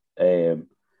be, and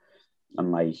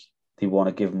like they want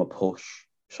to give him a push.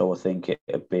 So I think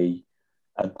it'd be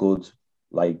a good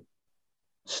like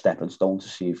stepping stone to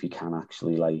see if he can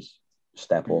actually like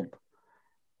step up.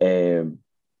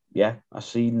 Yeah, I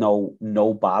see no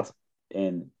bad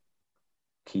in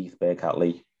Keith Bearcat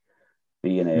Lee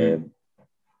being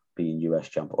US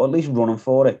champ, or at least running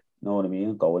for it. You know what I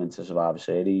mean? Going into Survivor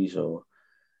Series, or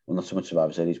well, not so much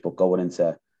Survivor Series, but going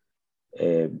into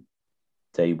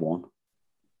day one,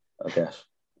 I guess,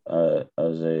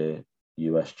 as a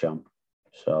US champ.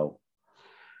 So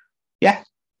yeah,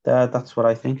 that's what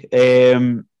I think.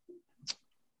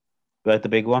 About the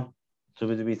big one,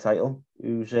 WWE title.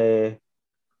 Who's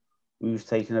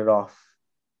taking it off?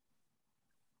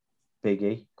 Big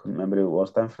E. Couldn't remember who it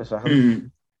was then for a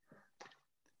second.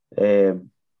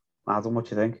 Adam, what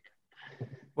do you think?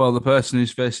 Well, the person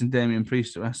who's facing Damian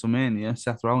Priest at WrestleMania,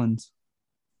 Seth Rollins.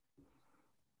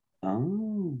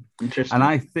 Oh, interesting. And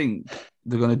I think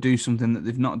they're going to do something that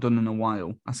they've not done in a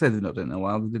while. I say they've not done it in a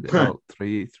while. They did it about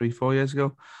 4 years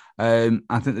ago. I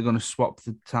think they're going to swap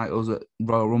the titles at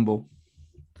Royal Rumble.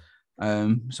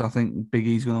 So I think Big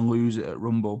E's going to lose it at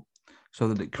Rumble, so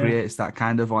that it creates that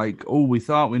kind of like, oh, we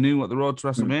thought we knew what the road to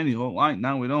WrestleMania looked like.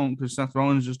 Now we don't, because Seth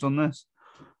Rollins just done this.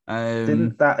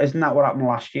 Isn't that what happened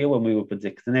last year when we were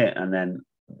predicting it, and then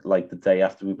like the day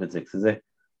after we predicted it,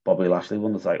 Bobby Lashley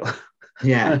won the title?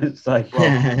 Yeah. It's like,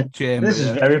 well, this is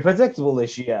very predictable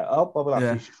this year. Oh, Bobby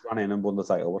Lashley just ran in and won the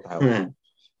title. What the hell?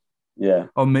 Yeah.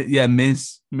 Oh,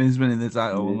 Miz winning the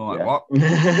title. I'm like, what?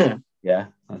 Yeah,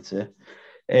 that's it.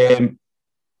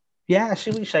 Yeah, I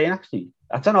see what you're saying, actually.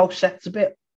 I don't know, Seth's a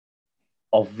bit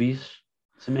obvious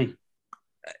to me.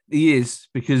 He is,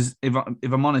 because if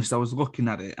I'm honest, I was looking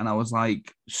at it and I was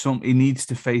like, he needs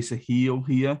to face a heel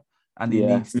here, and he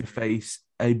needs to face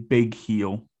a big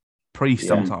heel.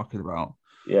 Priest, I'm talking about.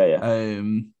 Yeah.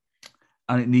 And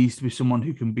it needs to be someone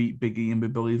who can beat Big E and be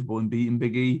believable in beating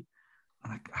Big E.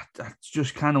 And I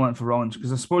just kind of went for Rollins,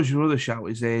 because I suppose your other shout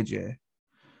is AJ.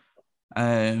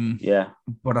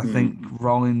 But I think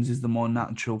Rollins is the more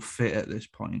natural fit at this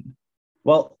point.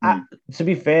 Well, to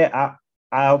be fair,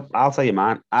 I'll tell you,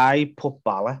 man, I put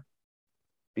Balor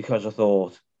because I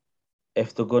thought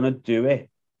if they're going to do it,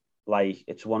 like,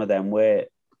 it's one of them where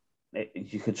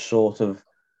you could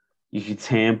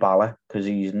turn Balor, because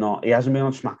he hasn't been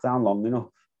on SmackDown long enough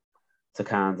to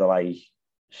kind of like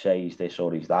say he's this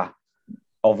or he's that.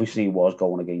 Obviously, he was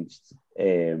going against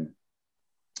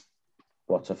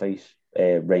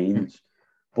Reigns,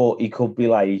 but he could be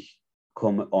like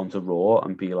come onto Raw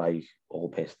and be like all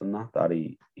pissed and that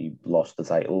he lost the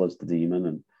title as the Demon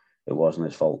and it wasn't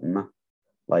his fault and that.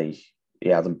 Like, he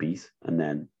hadn't beat, and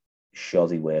then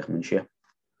shoddy workmanship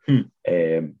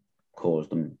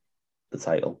caused him the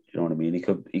title. Do you know what I mean?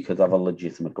 He could have a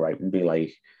legitimate gripe and be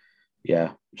like,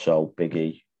 yeah, so Big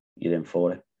E, you're in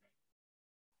for it.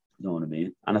 You know what I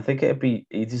mean? And I think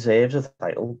he deserves a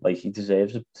title. Like, he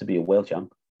deserves to be a world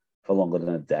champ for longer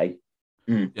than a day.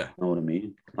 Yeah. You know what I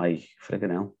mean? Like,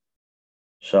 friggin' hell.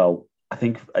 So I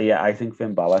think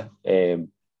Finn Balor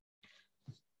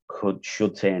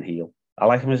should turn heel. I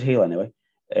like him as heel anyway.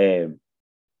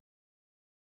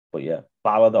 But yeah,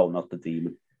 Balor though, not the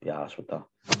Demon. Yeah, that's with that.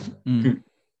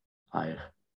 I'm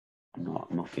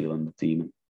not feeling the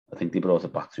Demon. I think they brought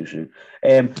it back too soon.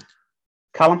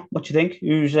 Callum, what do you think?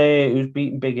 Who's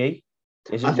beating Big E?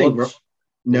 Is it Woods?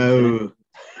 No,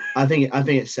 I think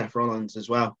it's Seth Rollins as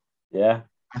well. Yeah,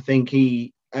 I think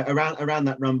he around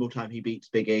that Rumble time he beats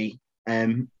Big E.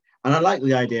 And I like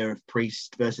the idea of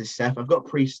Priest versus Seth. I've got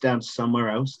Priest down somewhere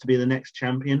else to be the next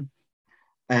champion.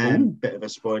 Bit of a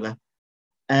spoiler.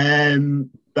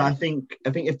 But I think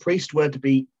if Priest were to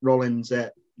beat Rollins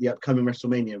at the upcoming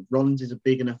WrestleMania, Rollins is a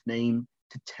big enough name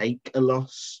to take a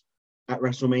loss at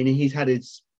WrestleMania. He's had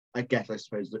his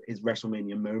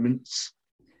WrestleMania moments.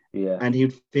 Yeah. And he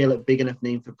would feel a big enough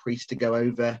name for Priest to go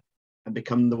over and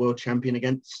become the world champion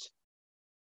against.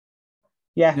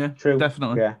 Yeah, true.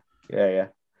 Definitely. Yeah.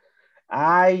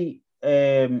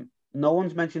 No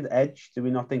one's mentioned Edge. Do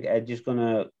we not think Edge is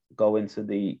gonna go into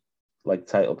the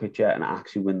title picture and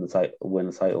actually win the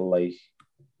title? Like,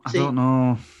 I don't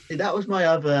know. That was my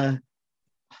other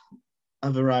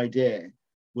idea,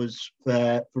 was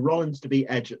for Rollins to beat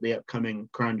Edge at the upcoming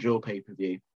Crown Jewel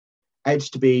pay-per-view,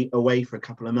 Edge to be away for a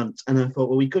couple of months, and I thought,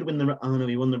 well, we could win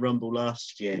he won the Rumble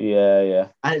last year. Yeah.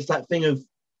 And it's that thing of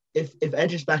if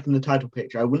Edge is back in the title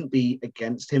picture, I wouldn't be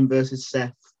against him versus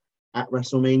Seth at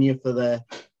WrestleMania for the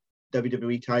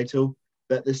WWE title.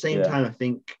 But at the same time, I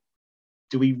think,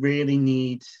 do we really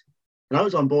need... And I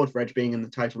was on board for Edge being in the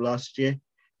title last year,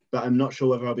 but I'm not sure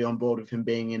whether I'll be on board with him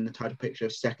being in the title picture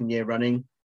second year running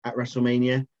at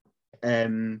WrestleMania.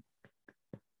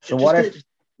 So what if... It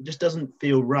just doesn't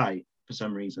feel right for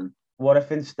some reason. What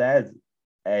if instead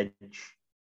Edge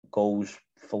goes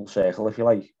full circle, if you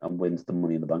like, and wins the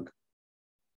Money in the Bank?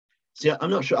 See, I'm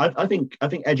not sure. I think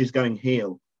Edge is going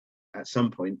heel at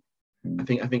some point. I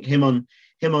think him on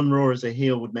Raw as a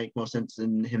heel would make more sense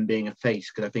than him being a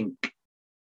face, because I think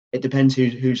it depends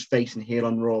who's face and heel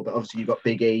on Raw. But obviously, you've got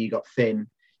Big E, you've got Finn,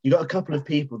 you've got a couple of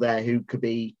people there who could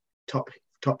be top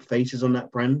faces on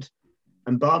that brand.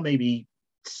 And bar maybe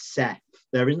Seth,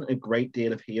 there isn't a great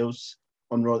deal of heels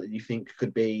on Raw that you think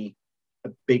could be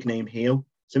a big name heel.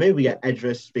 So maybe we get Edge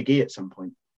versus Big E at some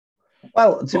point.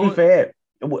 Well, to be fair,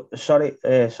 sorry,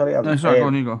 Adam. No, sorry, go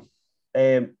on, you go.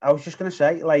 I was just going to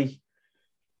say,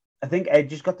 I think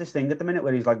Edge has got this thing at the minute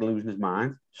where he's losing his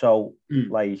mind. So,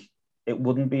 it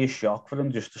wouldn't be a shock for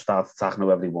him just to start attacking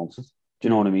whoever he wanted. Do you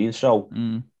know what I mean? So,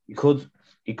 he could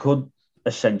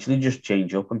essentially just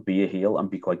change up and be a heel and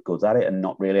be quite good at it and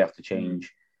not really have to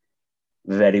change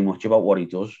very much about what he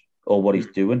does or what he's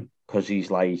doing, because he's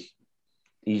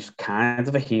kind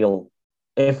of a heel.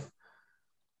 If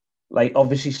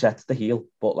obviously Seth's the heel,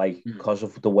 but because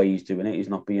of the way he's doing it, he's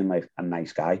not being a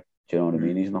nice guy. Do you know what I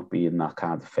mean? He's not being that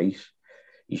kind of face.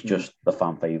 He's just the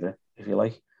fan favorite, if you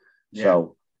like. Yeah.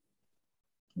 So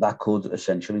that could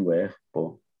essentially work.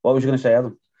 But what was you going to say,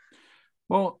 Adam?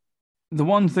 Well, the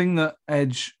one thing that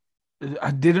Edge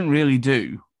didn't really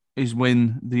do is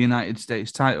win the United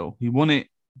States title. He won it,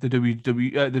 the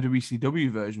WCW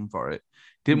version for it.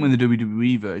 Didn't win the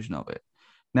WWE version of it.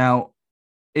 Now,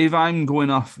 if I'm going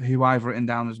off who I've written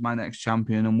down as my next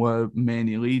champion and where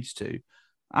Mania leads to,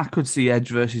 I could see Edge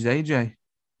versus AJ.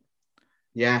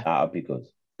 Yeah. That'd be good.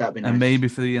 That'd be nice. And maybe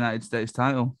for the United States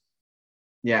title.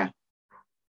 Yeah.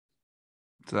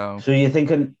 So you're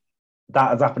thinking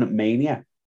that would happen at Mania?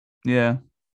 Yeah.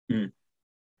 Yeah,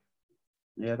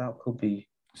 that could be.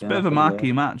 It's a bit of a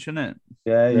marquee match, isn't it?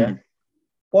 Yeah.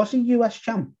 Was he US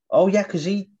champ? Oh, yeah, because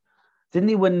didn't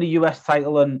he win the US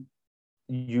title and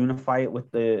unify it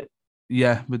with the...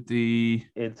 Yeah, with the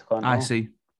IC.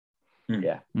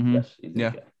 Yeah. Mm-hmm. Yes, he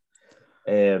did,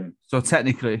 yeah. So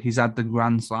technically, he's had the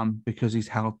Grand Slam because he's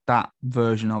held that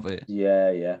version of it.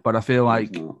 Yeah. But I feel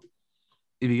like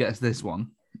if he gets this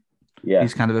one,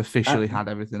 he's kind of officially had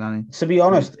everything, hasn't he? To be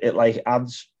honest, it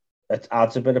adds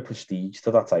a bit of prestige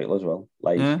to that title as well.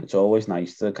 It's always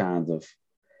nice to kind of,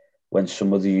 when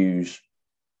somebody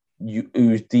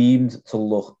who's deemed to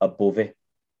look above it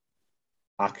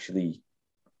actually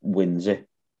wins it.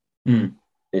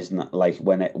 Isn't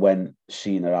it? When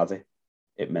Cena had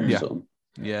it meant something.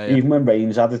 Yeah. Even when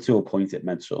Reigns had it to a point, it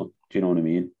meant something. Do you know what I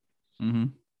mean? Mm-hmm.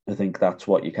 I think that's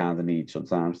what you kind of need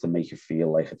sometimes to make you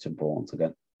feel like it's important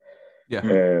again.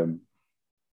 Yeah.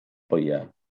 But yeah.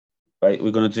 Right,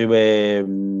 we're going to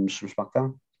do some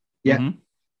SmackDown? Yeah. Mm-hmm.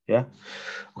 Yeah.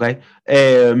 Okay.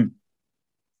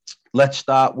 Let's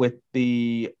start with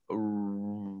the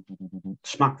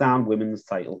SmackDown Women's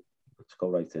title. Let's go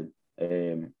right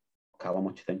in. Callum,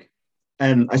 what do you think?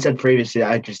 I said previously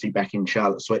I just see Becky and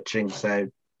Charlotte switching, so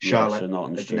Charlotte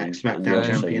is the next SmackDown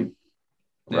champion.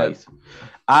 Right.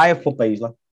 I have put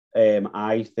Baszler.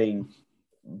 I think,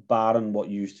 barring what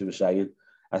you two were saying,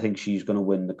 I think she's going to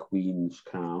win the Queen's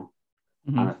crown.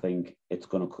 Mm-hmm. And I think it's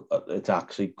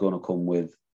actually going to come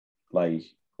with,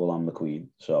 I'm the Queen.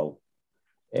 So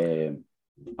I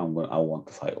want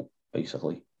the title,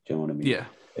 basically. Do you know what I mean? Yeah.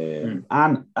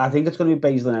 And I think it's going to be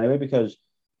Baszler anyway, because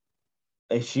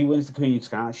if she wins the Queen's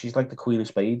crown, she's like the Queen of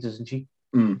Spades, isn't she?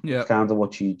 Yeah. It's kind of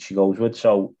what she goes with.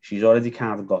 So she's already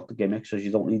kind of got the gimmick, so she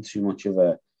don't need too much of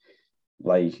a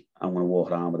like I'm gonna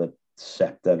walk around with a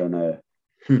scepter and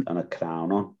a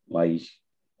crown on. Like,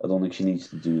 I don't think she needs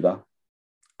to do that.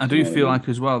 I do feel like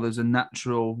as well there's a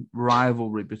natural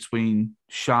rivalry between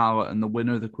Charlotte and the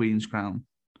winner of the Queen's Crown.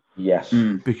 Yes.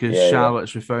 Because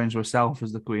Charlotte's referring to herself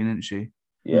as the Queen, isn't she?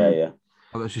 Yeah.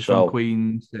 Although she's from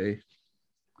Queen City.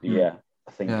 Yeah,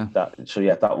 I think that. So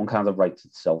that one kind of writes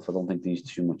itself. I don't think these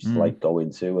too much to like go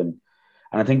into, and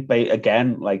I think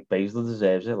again, like Baszler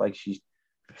deserves it. Like she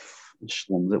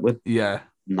slummed it with. Yeah.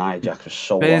 Nia Jax was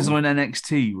so. Baszler in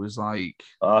NXT was like.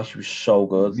 Oh, she was so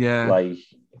good. Yeah. Like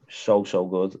so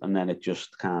good, and then it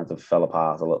just kind of fell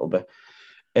apart a little bit.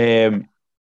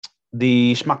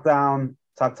 The SmackDown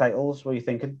tag titles. What are you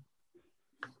thinking?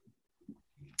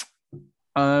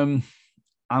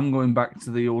 I'm going back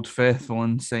to the old faithful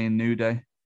and saying New Day.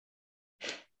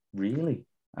 Really?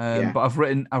 But I've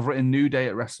written New Day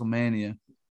at WrestleMania.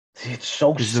 It's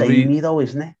so samey though,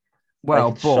 isn't it? Well,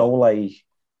 like, but so like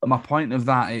my point of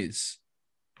that is,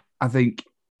 I think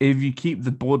if you keep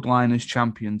the Bloodline as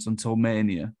champions until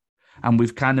Mania, and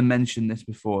we've kind of mentioned this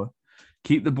before,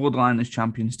 keep the Bloodline as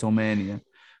champions till Mania.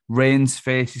 Reigns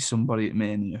faces somebody at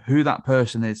Mania. Who that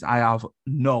person is, I have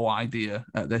no idea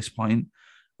at this point,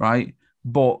 right?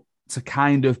 But to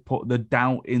kind of put the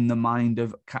doubt in the mind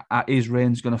of, is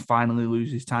Reigns going to finally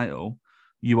lose his title?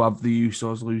 You have the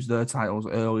Usos lose their titles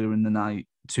earlier in the night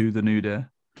to the New Day.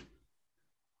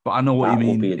 But I know what you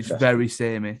mean. It's very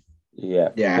samey. Yeah.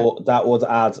 But that would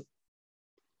add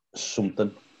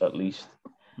something, at least.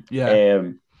 Yeah.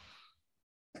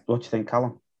 What do you think,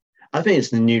 Callum? I think it's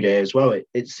the New Day as well.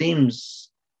 It seems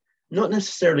not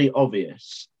necessarily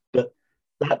obvious, but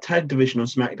that tag division on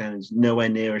SmackDown is nowhere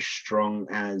near as strong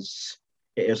as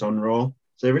it is on Raw.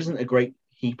 So there isn't a great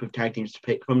heap of tag teams to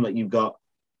pick from. Like, you've got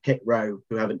Hit Row,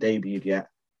 who haven't debuted yet.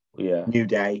 Yeah. New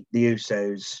Day, the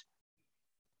Usos.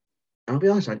 I'll be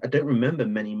honest, I don't remember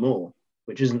many more,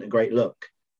 which isn't a great look.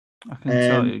 I can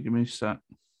tell you. Give me a sec.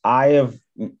 I have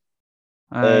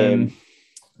the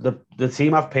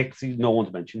team I've picked. No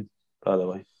one's mentioned, by the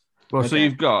way. Well, so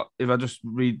you've got, if I just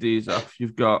read these off,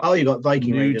 you've got you've got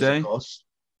Viking Raiders, of course.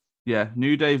 Yeah,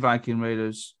 New Day, Viking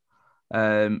Raiders,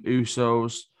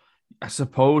 Usos. I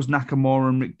suppose Nakamura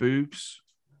and Rick Boogs.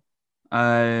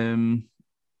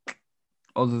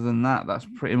 Other than that, that's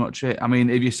pretty much it. I mean,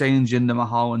 if you're saying Jinder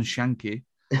Mahal and Shanky,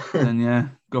 then yeah,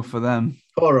 go for them.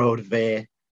 Poor old Veer.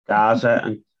 Garza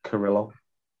and Carrillo.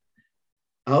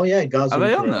 Oh yeah, Garza. Are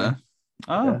they on there?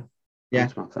 Oh, yeah.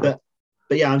 But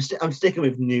yeah, I'm sticking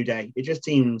with New Day. It just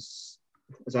seems,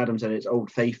 as Adam said, it's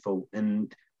old faithful,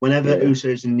 and whenever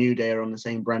Usos and New Day are on the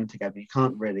same brand together, you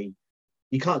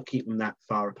can't keep them that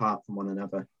far apart from one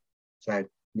another. So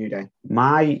New Day.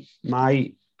 My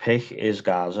pick is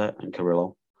Garza and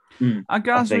Carrillo. Are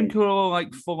Garza and Carrillo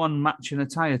like full on matching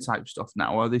attire type stuff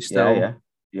now? Or are they still?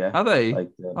 Yeah. Are they like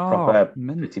the proper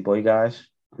pretty boy guys?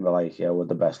 And they're like, we're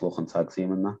the best looking tag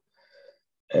team in that.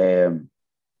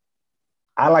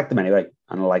 I like them anyway,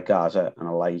 and I like Garza, and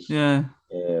I like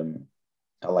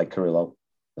Carrillo.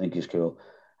 I think he's cool.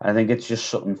 I think it's just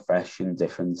something fresh and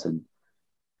different, and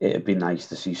it'd be nice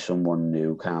to see someone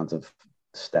new kind of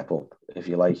step up, if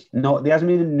you like. No, there hasn't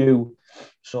been a new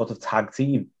sort of tag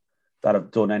team that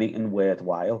have done anything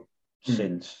worthwhile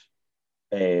since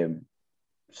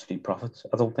Street Profits,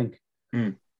 I don't think.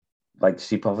 Like,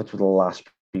 Street Profits were the last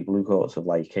people who sort of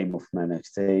like came up from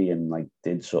NXT and like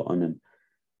did something, and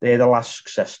they're the last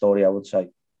success story, I would say,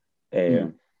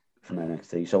 from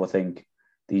NXT. So I think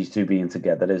these two being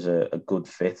together is a good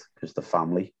fit because the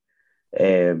family.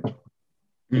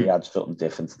 He adds something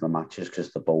different to the matches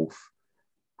because they're both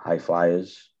high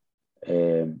flyers.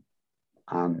 And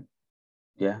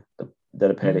yeah,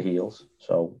 they're a pair of heels.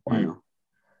 So why not?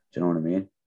 Do you know what I mean?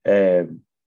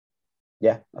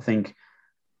 Yeah,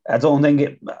 I don't think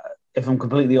it, if I'm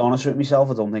completely honest with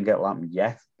myself, I don't think it'll happen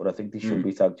yet, but I think they should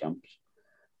be tag champs.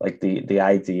 Like the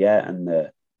idea and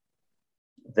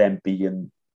them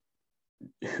being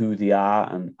who they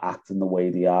are and acting the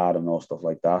way they are and all stuff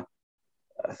like that,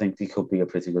 I think they could be a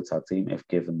pretty good tag team if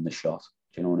given the shot.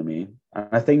 Do you know what I mean? And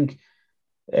I think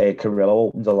Carrillo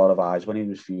opened a lot of eyes when he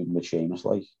was feuding with Sheamus,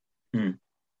 like,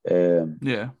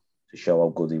 to show how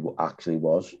good he actually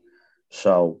was.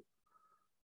 So,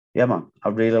 yeah, man, I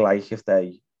really like if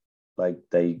they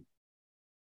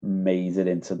made it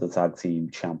into the tag team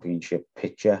championship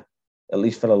picture, at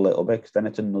least for a little bit, because then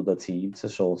it's another team to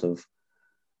sort of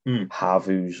have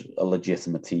who's a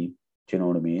legitimate team. Do you know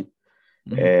what I mean?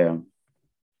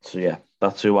 So yeah,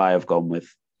 that's who I have gone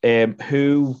with.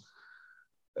 Who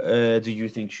do you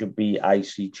think should be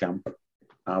IC champ,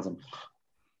 Adam?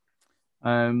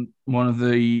 One of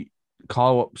the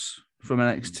call-ups from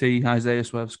NXT, Isaiah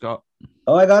Swerve Scott.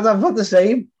 Oh my God, I've got the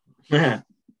same. Yeah.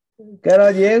 Get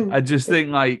on you. I just think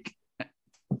like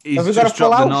he's Have we got just a full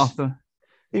dropped the house? North. Have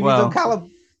you Well, done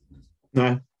Callum?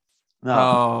 No. No.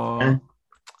 oh,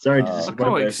 Sorry to Oh. look disappoint how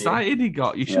both of you. excited he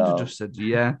got. You should have No. just said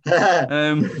yeah.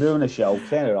 Ruin the show.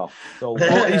 Turn it off. So,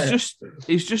 Well,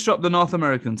 he's just dropped the North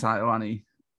American title, hasn't he?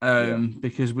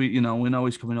 Because we know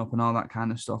he's coming up and all that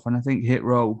kind of stuff. And I think Hit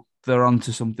Row, they're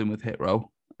onto something with Hit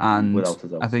Row. And Without a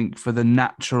doubt. I think for the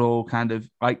natural kind of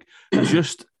like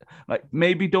just like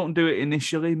maybe don't do it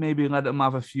initially, maybe let them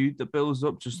have a feud that builds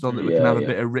up just so that we can have a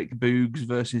bit of Rick Boogs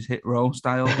versus Hit Row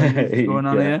style thing going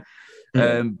on here.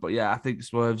 But yeah, I think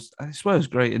Swerve's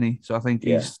great, isn't he? So I think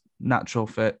he's natural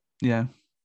fit. Yeah.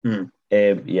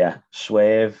 Yeah,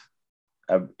 Swerve.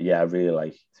 I really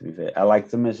like, to be fair. I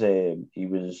liked him as he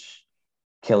was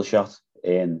Killshot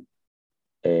in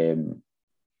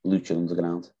Lucha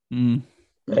Underground.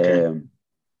 Okay.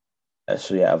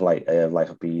 So yeah,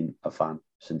 I've been a fan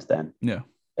since then. Yeah.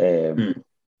 So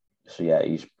yeah,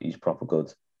 he's proper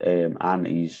good. And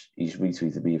he's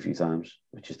retweeted me a few times,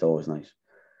 which is always nice.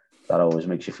 That always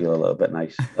makes you feel a little bit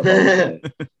nice about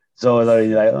so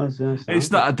you're like, oh,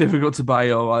 it's not difficult to buy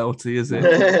your loyalty, is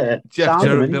it? Jeff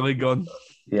Jarrett, Billy Gunn.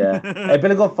 Yeah. Hey,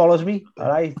 Billy Gunn follows me. All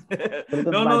right.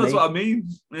 No, that's what I mean.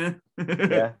 Yeah.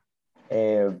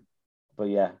 Yeah. But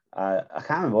yeah, I can't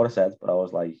remember what I said, but I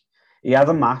was like, he had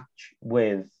a match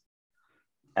with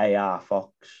AR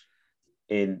Fox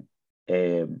in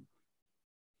I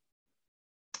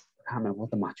can't remember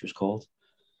what the match was called,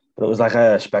 but it was like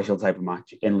a special type of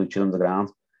match in Lucha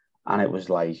Underground, and it was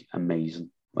like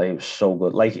amazing. Like it was so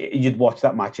good. Like you'd watch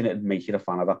that match and it'd make you a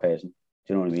fan of that person.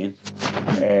 Do you know what I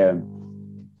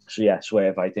mean? So yeah,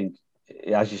 Swerve, I think,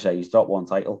 as you say, he's dropped one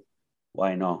title.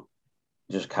 Why not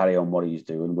just carry on what he's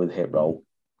doing with Hit Row?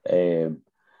 And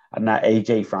that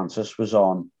AJ Francis was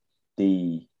on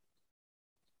the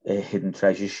Hidden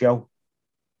Treasures show,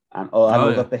 and I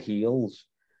know that the heels,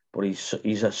 but he's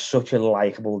such a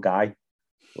likable guy.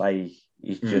 Like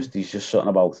he's just something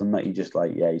about him that you just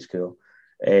like. Yeah, he's cool.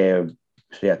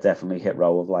 So yeah, definitely Hit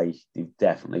Row of like they've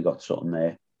definitely got something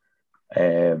there.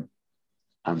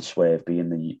 And Swerve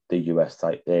being the US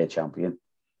type champion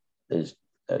is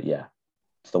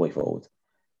it's the way forward.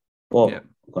 But I'm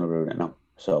going to ruin it now.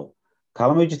 So,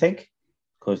 Callum, who do you think?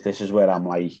 Because this is where I'm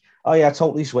like, oh yeah,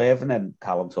 totally Swerve, and then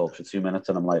Callum talks for 2 minutes,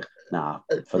 and I'm like, nah,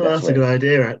 forget that's Swerve. a good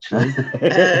idea,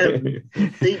 actually.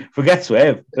 Forget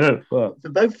Swerve. For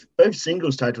both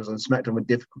singles titles on SmackDown were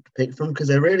difficult to pick from because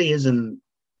there really isn't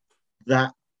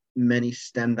that many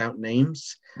standout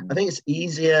names. I think it's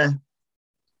easier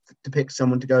to pick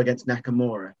someone to go against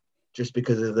Nakamura just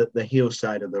because of the heel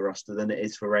side of the roster than it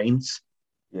is for Reigns.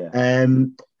 Yeah.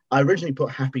 I originally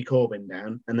put Happy Corbin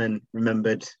down and then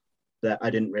remembered that I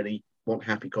didn't really want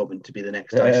Happy Corbin to be the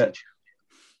next IC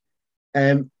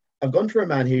champion. I've gone for a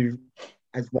man who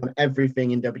has won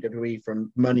everything in WWE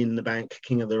from Money in the Bank,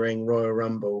 King of the Ring, Royal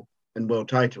Rumble, and world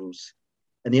titles.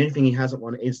 And the only thing he hasn't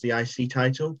won is the IC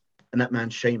title, and that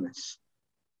man's Sheamus.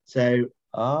 So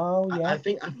I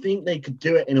think they could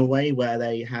do it in a way where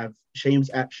they have Sheamus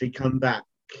actually come back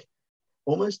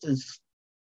almost as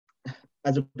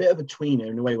a bit of a tweener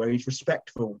in a way where he's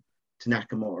respectful to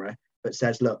Nakamura, but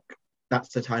says, look, that's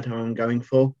the title I'm going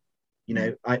for. You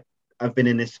know, I've been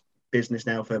in this business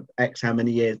now for X how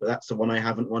many years, but that's the one I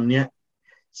haven't won yet.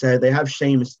 So they have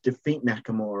Sheamus defeat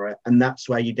Nakamura, and that's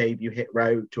where you debut Hit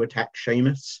Row to attack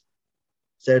Sheamus.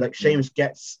 So like Sheamus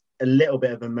gets a little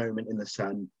bit of a moment in the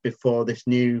sun before this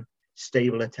new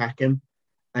stable attack him,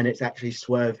 and it's actually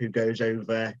Swerve who goes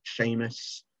over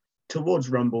Sheamus towards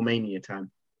Rumble Mania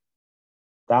time.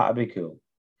 That'd be cool.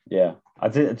 Yeah.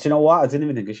 Do you know what? I didn't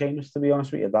even think of Sheamus, to be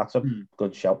honest with you. That's a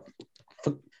good shout.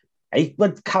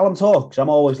 When Callum talks, I'm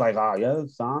always like,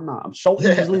 it's on that. I'm so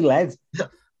easily led.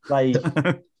 Like,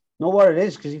 know what it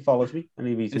is because he follows me. And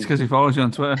it's because he follows you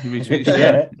on Twitter. He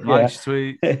retweets you. Likes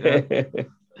tweet.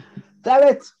 Damn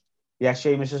it. Yeah,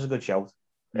 Sheamus is a good shout.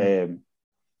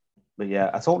 But yeah,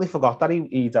 I totally forgot that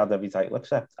he'd had every title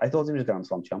except I thought he was Grand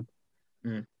Slam champ.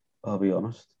 I'll be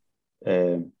honest.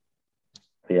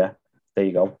 But yeah, there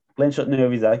you go. Playing something new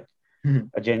every day.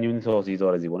 I genuinely thought he'd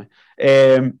already won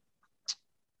it.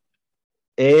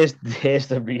 Here's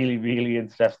the really, really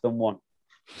interesting one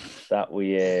that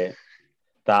we've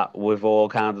all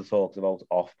kind of talked about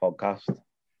off podcast,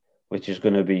 which is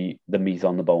going to be the meat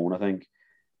on the bone, I think.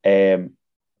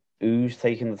 Who's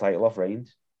taking the title off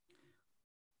Reigns?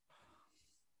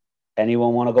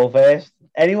 Anyone want to go first?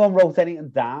 Anyone wrote anything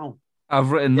down?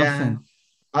 I've written nothing.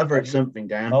 I've wrote something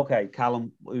down. Okay,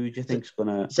 Callum, who do you think's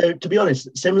gonna? So to be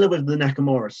honest, similar with the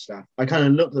Nakamura stuff, I kind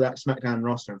of looked at that SmackDown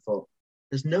roster and thought,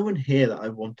 there's no one here that I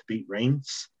want to beat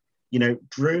Reigns.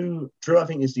 Drew, I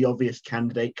think, is the obvious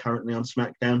candidate currently on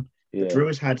SmackDown. Yeah. But Drew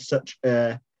has had such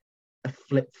a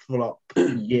flip-flop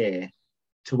year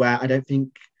to where I don't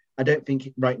think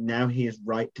right now he is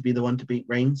right to be the one to beat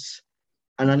Reigns.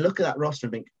 And I look at that roster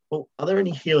and think, well, are there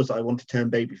any heels that I want to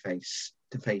turn babyface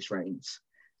to face Reigns?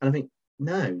 And I think,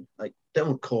 no, don't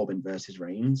want Corbin versus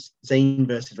Reigns. Zayn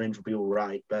versus Reigns will be all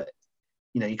right, but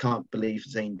you can't believe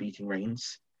Zayn beating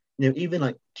Reigns.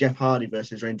 Even Jeff Hardy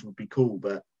versus Reigns would be cool,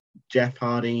 but Jeff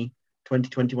Hardy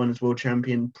 2021 as world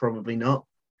champion, probably not.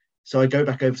 So I go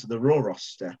back over to the Raw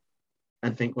roster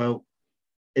and think, well,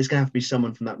 it's going to have to be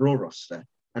someone from that Raw roster,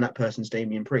 and that person's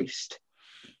Damian Priest.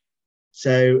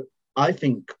 So I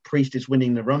think Priest is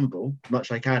winning the Rumble,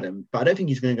 much like Adam, but I don't think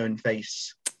he's going to go and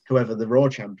face whoever the Raw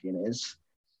champion is.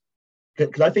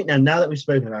 Because I think now that we've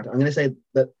spoken about it, I'm going to say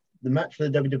that the match for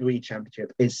the WWE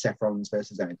Championship is Seth Rollins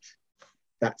versus Edge.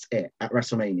 That's it, at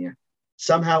WrestleMania.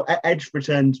 Somehow, Edge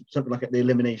returns something like at the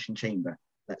Elimination Chamber,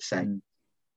 let's say.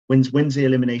 Wins the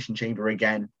Elimination Chamber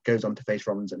again, goes on to face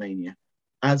Rollins at Mania.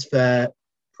 As for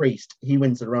Priest, he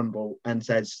wins the Rumble and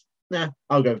says, nah,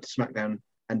 I'll go to SmackDown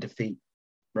and defeat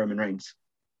Roman Reigns.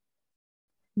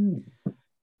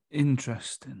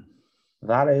 Interesting.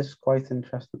 That is quite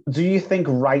interesting. Do you think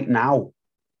right now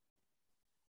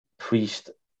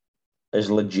Priest is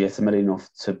legitimate enough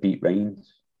to beat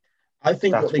Reigns? I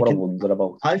think that's what I wonder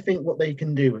about. I think what they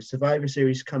can do with Survivor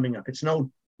Series coming up, it's an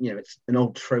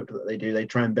old trope that they do. They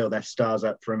try and build their stars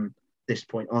up from this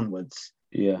point onwards.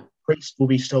 Yeah. Priest will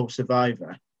be sole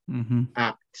survivor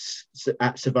at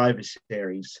Survivor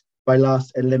Series by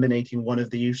last eliminating one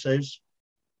of the Usos.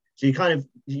 So you sow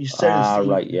the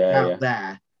seed out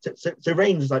there. So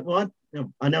Reigns is like, well,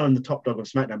 I know I'm the top dog of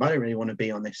SmackDown, but I don't really want to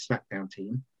be on this SmackDown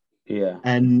team. Yeah.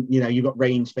 And, you've got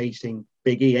Reigns facing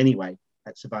Big E anyway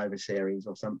at Survivor Series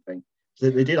or something. So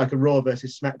they did like a Raw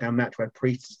versus SmackDown match where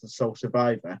Priest is the sole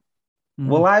survivor.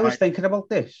 Well, I was thinking about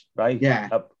this, right? Yeah.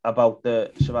 About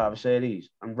the Survivor Series.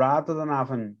 And rather than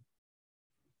having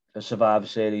a Survivor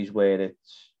Series where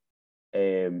it's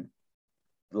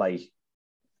like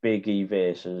Big E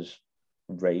versus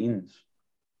Reigns,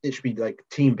 it should be like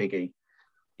Team Big E.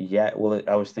 Yeah, well,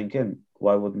 I was thinking,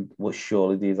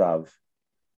 surely they'd have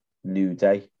New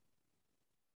Day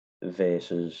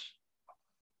versus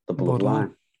the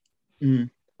Bloodline. But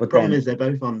the problem is they're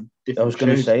both on different I was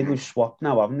going to say, now. they've swapped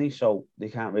now, haven't they? So they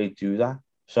can't really do that.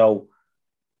 So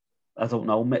I don't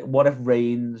know. What if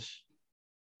Reigns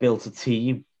built a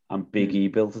team and Big E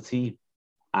built a team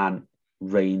and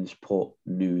Reigns put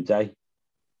New Day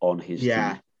on his team?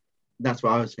 Yeah, that's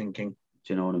what I was thinking.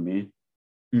 Do you know what I mean?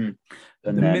 Mm.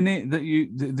 Minute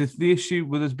that the issue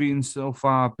with us being so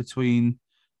far between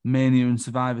Mania and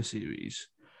Survivor Series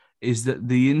is that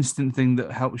the instant thing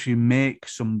that helps you make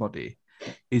somebody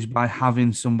is by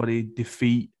having somebody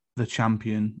defeat the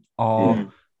champion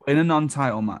or in a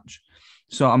non-title match.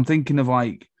 So I'm thinking of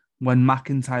like when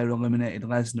McIntyre eliminated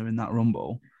Lesnar in that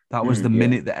Rumble. That was the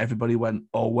minute that everybody went,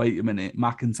 oh, wait a minute,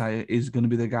 McIntyre is going to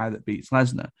be the guy that beats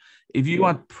Lesnar. If you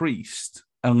had Priest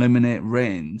eliminate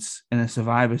Reigns in a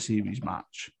Survivor Series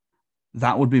match,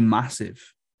 that would be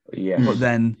massive. Yeah. But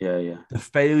then the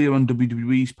failure on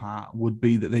WWE's part would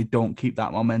be that they don't keep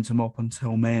that momentum up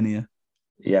until Mania.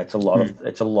 Yeah, it's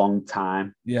a long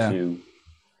time to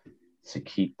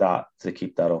keep that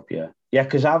up. Yeah,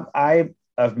 because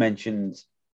I've mentioned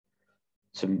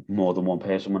to more than one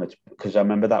person when it's because I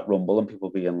remember that Rumble and people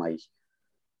being like,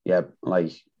 yeah,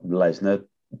 like Lesnar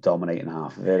dominating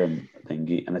half of it and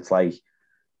thingy, and it's like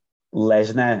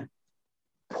Lesnar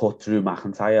put Drew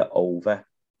McIntyre over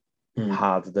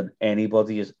harder than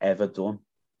anybody has ever done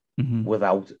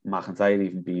without McIntyre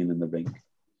even being in the ring.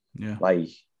 Yeah, like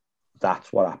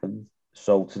that's what happened.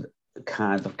 So to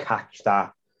kind of catch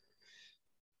that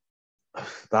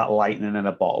lightning in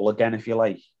a bottle again, if you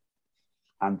like,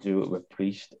 and do it with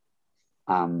Priest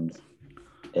and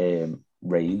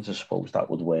Reigns, I suppose that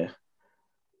would work.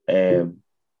 I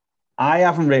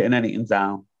haven't written anything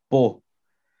down, but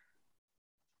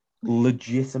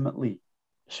legitimately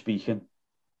speaking,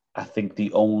 I think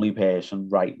the only person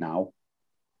right now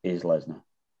is Lesnar.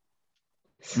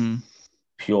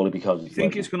 Purely because you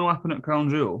think it's going to happen at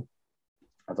Crown Jewel?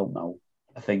 I don't know.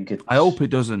 I hope it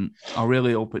doesn't. I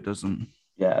really hope it doesn't.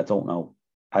 Yeah, I don't know.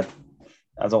 I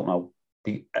don't know.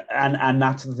 And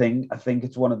that's the thing. I think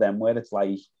it's one of them where it's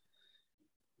like,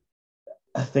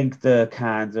 I think I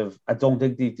don't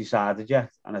think they've decided yet.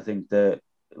 And I think they're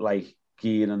like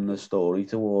gearing the story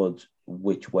towards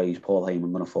which way is Paul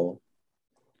Heyman going to fall.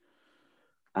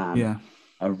 And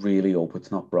I really hope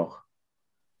it's not Brock,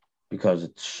 because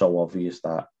it's so obvious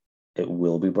that it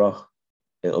will be Brock.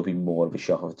 It'll be more of a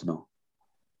shock if it's not.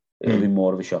 It'll be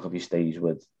more of a shock if he stays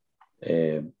with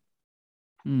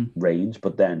Reigns,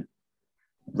 but then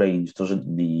Reigns doesn't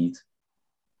need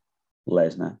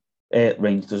Lesnar.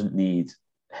 Reigns doesn't need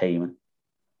Heyman.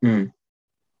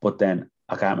 But then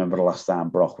I can't remember the last time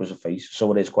Brock was a face,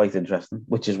 so it is quite interesting,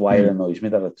 which is why it annoys me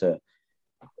that it's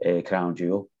a crown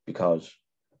jewel, because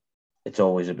it's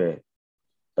always a bit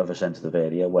of a sensitive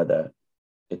area whether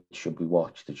it should be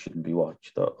watched, it shouldn't be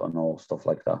watched, and all stuff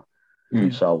like that.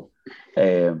 So,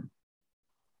 I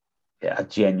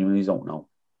genuinely don't know.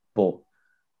 But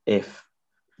if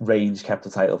Reigns kept the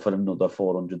title for another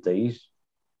 400 days,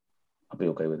 I'd be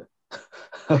okay with it.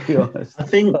 I'll be honest. I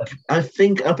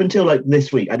think up until like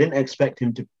this week, I didn't expect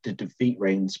him to defeat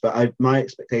Reigns, but my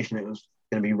expectation it was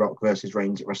going to be Rock versus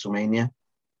Reigns at WrestleMania.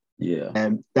 Yeah.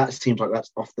 That seems like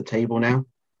that's off the table now.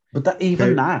 But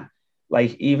even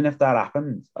if that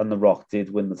happened and The Rock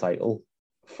did win the title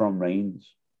from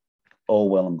Reigns, all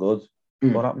well and good.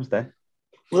 What happens then?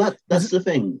 Well, that's the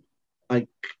thing. Like,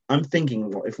 I'm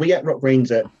thinking, if we get Rock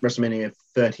Reigns at WrestleMania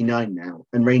 39 now,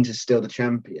 and Reigns is still the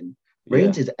champion,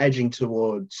 Reigns is edging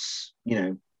towards,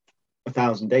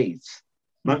 1,000 days.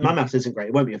 My math isn't great.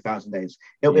 It won't be 1,000 days.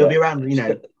 It'll be around,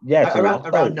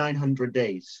 around 900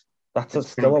 days. That's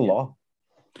still a lot.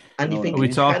 And you think, are we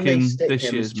talking this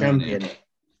him year's as champion? Mania?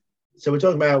 So we're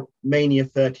talking about Mania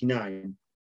 39.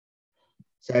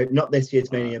 So not this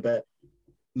year's Mania, but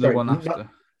the one after.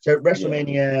 So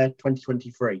WrestleMania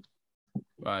 2023.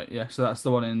 Right, yeah. So that's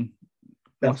the one in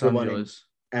Los Angeles.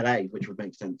 LA, which would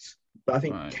make sense. But I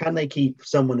think, can they keep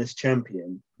someone as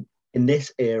champion in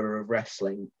this era of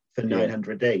wrestling for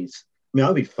 900 days? I mean,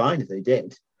 I'd be fine if they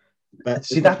did. But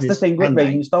see, that's the thing with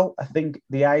Reigns, though. I think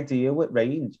the idea with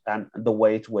Reigns and the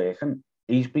way it's working,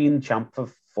 he's been champ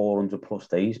for 400 plus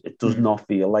days. It does not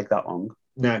feel like that long.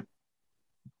 No.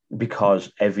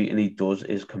 Because everything he does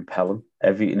is compelling.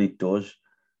 Everything he does,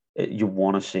 you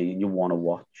want to see and you want to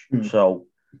watch. So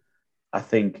I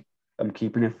think I'm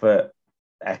keeping it for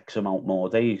X amount more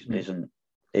days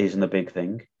isn't a big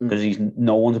thing, because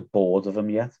no one's bored of him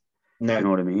yet. No. You know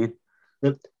what I mean?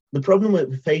 The problem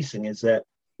we're facing is that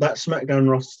SmackDown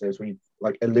roster, as we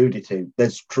alluded to,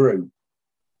 there's Drew.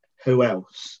 Who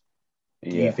else do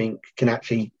you think can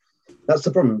actually? That's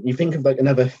the problem. You think of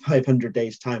another 500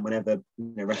 days time, whenever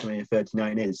WrestleMania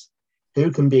 39 is.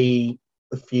 Who can be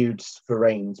the feuds for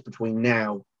Reigns between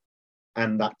now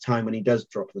and that time when he does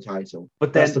drop the title?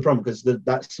 But that's the problem, because that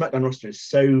SmackDown roster is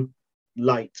so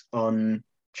light on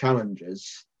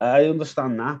challengers. I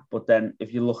understand that, but then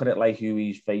if you look at it like who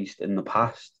he's faced in the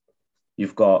past,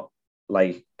 you've got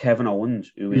like Kevin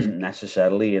Owens, who isn't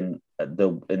necessarily in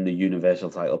the Universal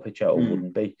title picture, or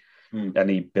wouldn't be, and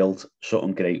he built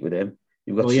something great with him.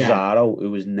 You've got Cesaro,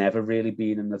 who has never really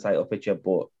been in the title picture,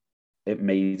 but it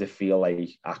made it feel like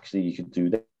actually you could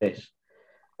do this.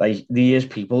 Like, there's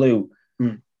people who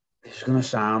it's going to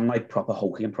sound like proper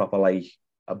hokey and proper like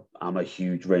I am a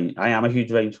huge Reigns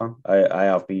fan. I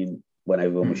have been when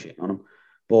everyone was shitting on him,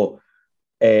 but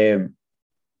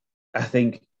I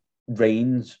think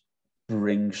Reigns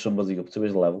brings somebody up to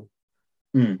his level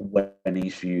when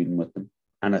he's feuding with them.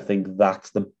 And I think that's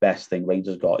the best thing Reigns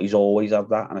has got. He's always had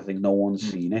that, and I think no one's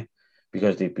seen it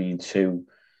because they've been too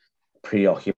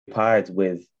preoccupied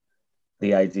with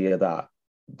the idea that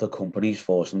the company's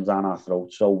forcing them down our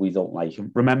throats, so we don't like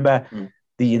him. Remember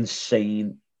the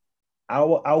insane...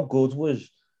 How good was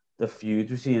the feud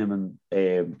between him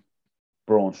and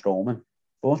Braun Strowman?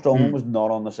 Braun Strowman was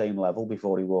not on the same level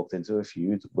before he walked into a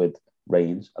feud with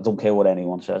Reigns. I don't care what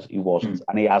anyone says, he wasn't.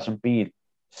 And he hasn't been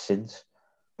since.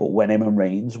 But when him and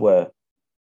Reigns were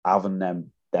having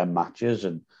them matches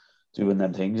and doing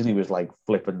them things, and he was like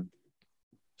flipping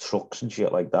trucks and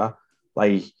shit like that,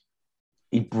 like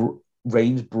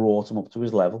Reigns brought him up to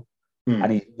his level,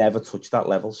 and he's never touched that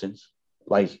level since.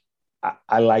 Like,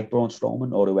 I like Braun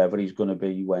Strowman or whoever he's going to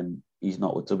be when he's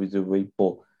not with WWE,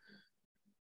 but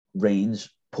Reigns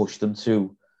pushed him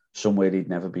to somewhere he'd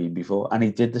never been before, and he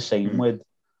did the same with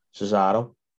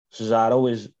Cesaro.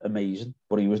 Cesaro is amazing,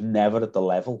 but he was never at the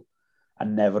level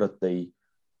and never at the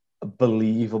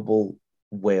believable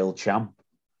world champ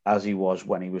as he was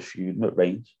when he was feuding with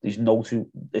Reigns. There's no two.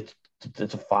 It's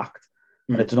a fact,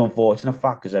 and it's an unfortunate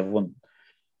fact because everyone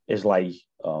is like,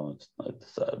 "Oh,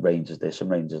 Reigns is this and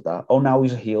Reigns is that." Oh, now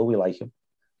he's a heel. We like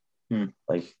him.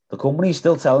 Like, the company's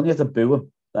still telling you to boo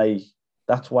him. Like,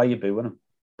 that's why you're booing him.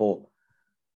 But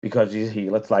because he's a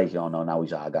heel, it's like, oh no, now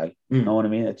he's our guy. You know what I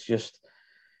mean? It's just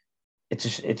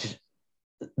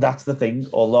that's the thing.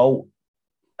 Although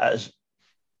as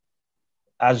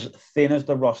thin as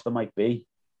the roster might be,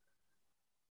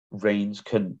 Reigns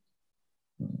can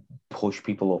push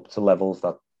people up to levels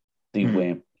that they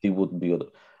wouldn't be other.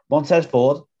 Montez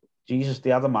Ford, Jesus,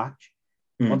 they had a match.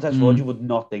 Montez Ford, Mm. you would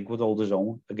not think would hold his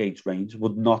own against Reigns.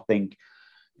 Would not think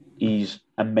he's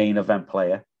a main event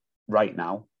player right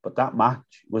now. But that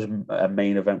match was a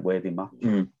main event worthy match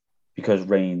because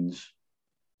Reigns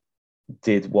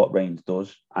did what Reigns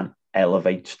does and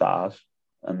elevate stars,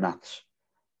 and that's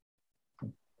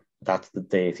the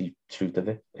dirty truth of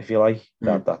it, if you like.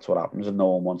 That's what happens, and no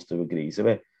one wants to agree to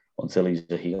it until he's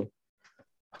a heel.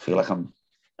 I feel like I'm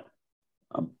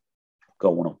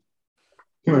going up.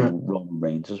 Roman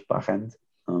Reigns' back end.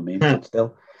 You know what I mean? But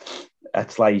still,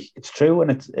 it's like it's true,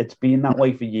 and it's been that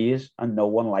way for years, and no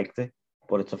one liked it.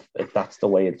 But that's the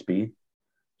way it's been.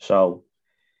 So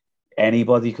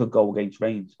anybody could go against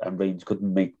Reigns, and Reigns could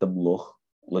make them look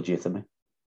legitimate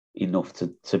enough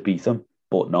to beat them,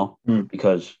 but not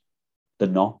because they're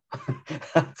not.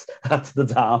 that's the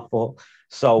downfall.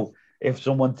 So if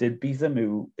someone did beat them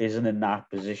who isn't in that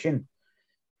position,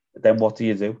 then what do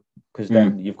you do? Because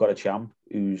then you've got a champ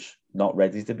who's not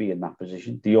ready to be in that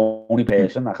position. The only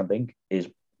person I can think is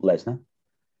Lesnar.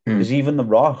 Because even The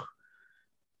Rock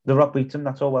beats him,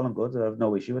 that's all well and good. I have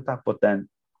no issue with that. But then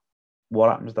what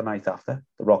happens the night after?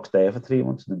 The Rock's there for 3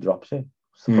 months and then drops it.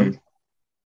 What's the point?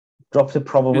 Drops it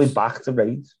probably back to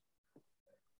Reigns.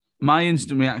 My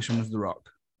instant reaction was The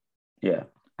Rock. Yeah.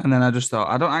 And then I just thought,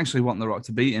 I don't actually want The Rock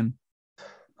to beat him.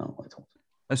 No, I don't.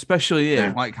 Especially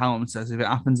if, like Callum says, if it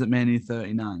happens at Mania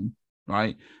 39,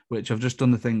 right, which I've just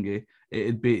done the thingy,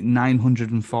 it'd be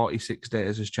 946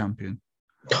 days as champion,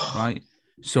 right?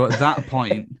 So at that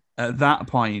point,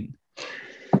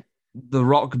 The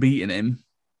Rock beating him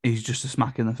is just a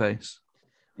smack in the face.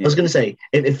 I was going to say,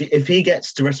 if he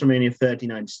gets to WrestleMania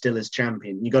 39 still as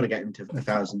champion, you got to get him to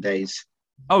 1,000 days.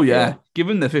 Oh yeah, give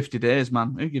him the 50 days,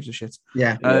 man. Who gives a shit?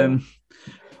 Yeah.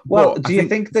 Well, do you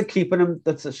think they're keeping him?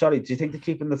 Do you think they're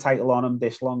keeping the title on him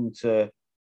this long so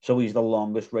he's the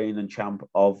longest reigning champ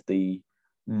of the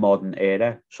modern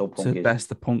era? So Punk is best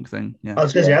the Punk thing. Yeah. I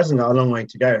was going to say, he hasn't got a long way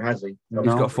to go, has he? He's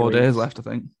got 4 days left, I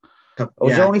think.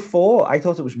 Was it only 4? I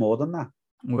thought it was more than that.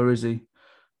 Where is he?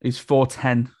 He's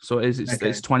 410, so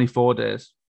it's 24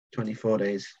 days. 24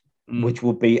 days. Which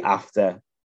will be after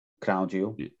Crown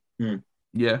Jewel.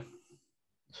 Yeah.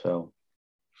 So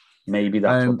maybe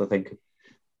that's what they're thinking.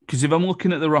 Because if I'm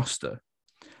looking at the roster,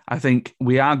 I think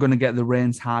we are going to get the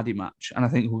Reigns Hardy match, and I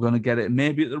think we're going to get it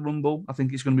maybe at the Rumble. I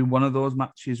think it's going to be one of those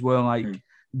matches where like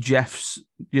Jeff's,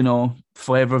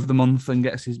 flavor of the month and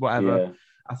gets his whatever. Yeah.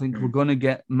 I think we're going to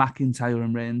get McIntyre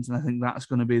and Reigns, and I think that's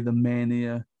going to be the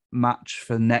Mania match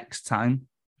for next time.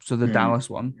 So the Dallas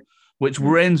one, which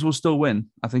Reigns will still win.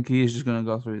 I think he is just going to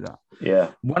go through that.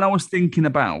 Yeah. When I was thinking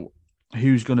about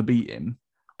who's going to beat him,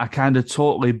 I kind of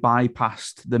totally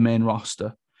bypassed the main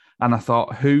roster. And I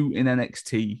thought, who in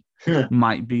NXT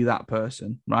might be that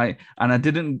person, right? And I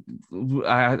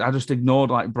just ignored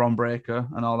like Bron Breakker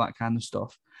and all that kind of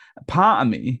stuff. Part of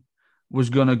me was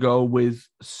going to go with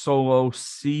Solo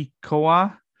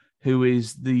Sikoa, who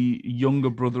is the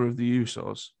younger brother of the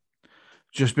Usos,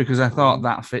 just because I thought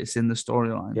that fits in the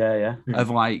storyline. Yeah. Of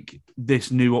like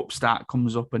this new upstart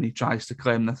comes up and he tries to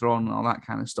claim the throne and all that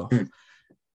kind of stuff.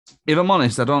 If I'm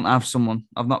honest, I don't have someone.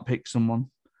 I've not picked someone.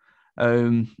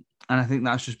 And I think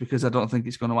that's just because I don't think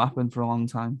it's going to happen for a long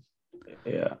time.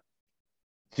 Yeah.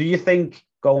 Do you think,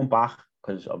 going back,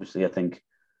 because obviously I think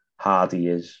Hardy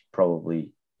is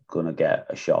probably going to get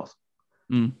a shot.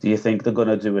 Do you think they're going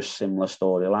to do a similar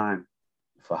storyline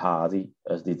for Hardy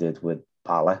as they did with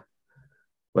Balor?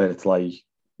 Where it's like,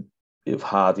 if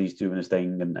Hardy's doing his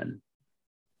thing and then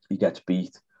he gets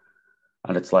beat,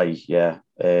 and it's like,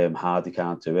 Hardy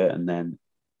can't do it, and then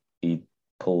he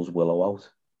pulls Willow out.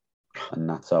 And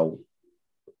that's how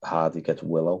Hardy gets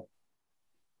Willow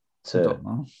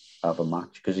to have a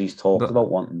match, because he's talked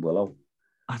about wanting Willow.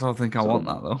 I don't think I want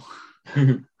that though.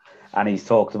 And he's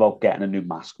talked about getting a new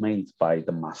mask made by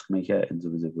the mask maker in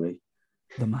WWE.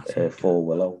 The mask maker. For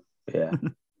Willow. Yeah,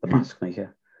 the mask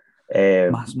maker.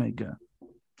 Mask maker.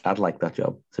 I'd like that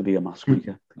job, to be a mask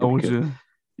maker. Oh, would you?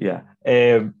 Yeah.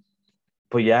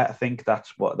 But yeah, I think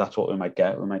that's what we might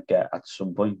get. We might get at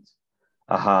some point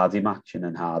a Hardy match, and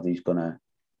then Hardy's gonna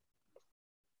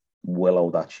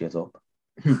Willow that shit up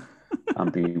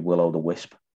and be Willow the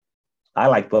Wisp. I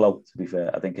like Willow, to be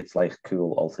fair. I think it's like a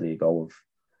cool alter ego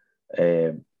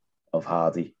of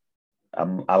Hardy.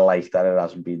 I like that it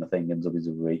hasn't been a thing in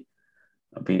WWE.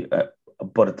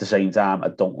 But at the same time, I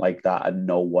don't like that. I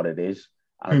know what it is,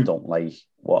 and I don't like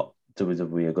what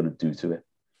WWE are going to do to it.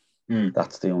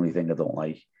 That's the only thing I don't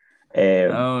like.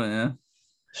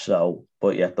 So,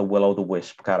 but yeah, the Willow the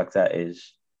Wisp character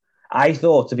is... I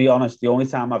thought, to be honest, the only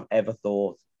time I've ever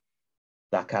thought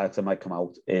that character might come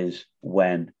out is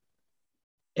when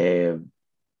Hardy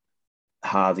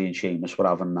and Sheamus were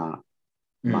having that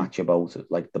match about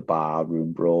like the bar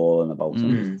room brawl and about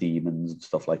demons and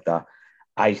stuff like that.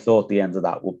 I thought the end of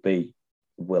that would be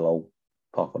Willow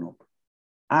popping up.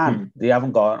 And they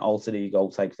haven't got an alter ego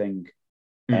type thing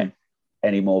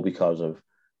anymore because of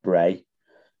Bray.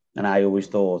 And I always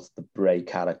thought the Bray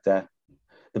character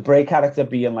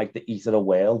being like the Eater of the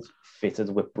World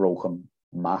fitted with Broken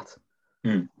Matt.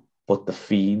 But the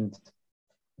Fiend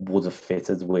would have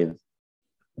fitted with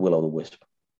Will-O-the-Wisp.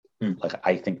 Like,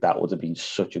 I think that would have been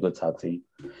such a good tag team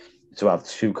to have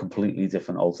two completely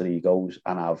different alter egos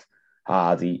and have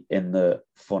Hardy in the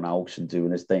fun house and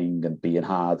doing his thing and being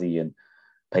Hardy and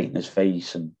painting his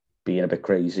face and being a bit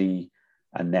crazy.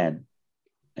 And then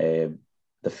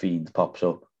the Fiend pops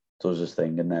up, does his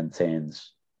thing, and then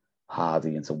turns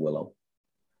Hardy into Willow.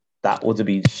 That would have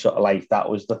been like, that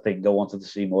was the thing I wanted to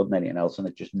see more than anything else, and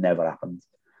it just never happened.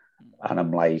 And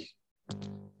I'm like,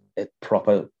 it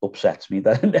proper upsets me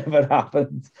that it never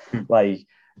happened. Like,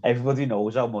 everybody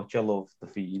knows how much I love the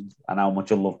Fiend and how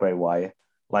much I love Bray Wyatt.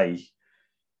 Like,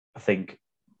 I think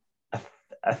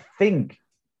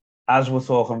as we're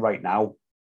talking right now,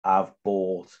 I've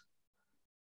bought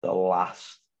the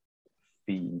last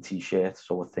Fiend t-shirt,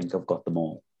 so I think I've got them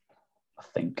all. I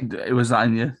think it was that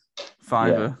in your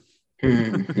fiver.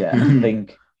 Yeah, I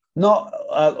think not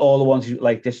all the ones you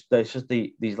like. This there's just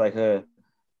these like did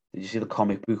you see the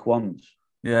comic book ones?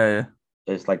 Yeah.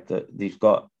 It's like they've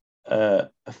got a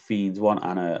Fiend one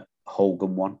and a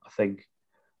Hogan one. I think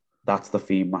that's the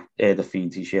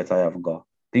Fiend t-shirt I haven't got.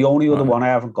 The only other one I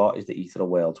haven't got is the Eater of the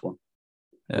World one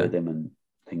with him and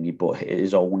thingy. But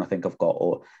his own, I think I've got.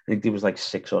 Or I think there was like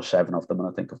 6 or 7 of them, and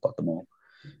I think I've got them all.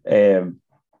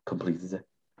 Completed it.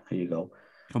 Here you go.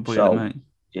 Completed, mate.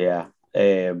 Yeah.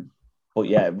 But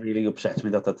yeah, it really upsets me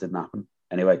that didn't happen.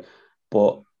 Anyway,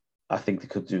 but I think they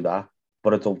could do that.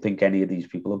 But I don't think any of these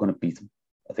people are going to beat them.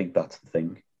 I think that's the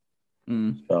thing.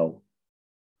 So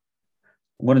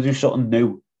I'm going to do something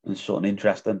new and something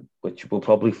interesting, which will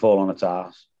probably fall on its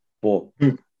ass. But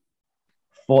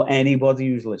for anybody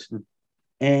who's listening,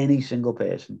 any single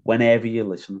person, whenever you're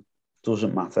listening,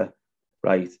 doesn't matter,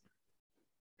 right?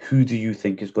 Who do you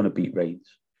think is going to beat Reigns?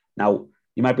 Now,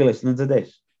 you might be listening to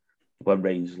this when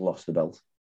Reigns lost the belt,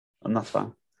 and that's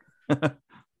fine.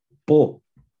 But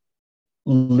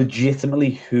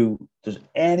legitimately, who does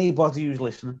anybody who's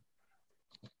listening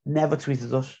never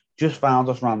tweeted us, just found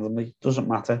us randomly, doesn't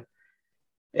matter.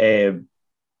 Who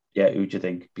do you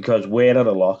think? Because we're at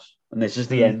a loss, and this is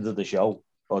the end of the show,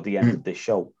 or the end of this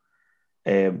show.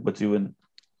 We're doing,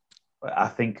 I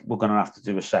think we're going to have to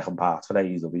do a second part for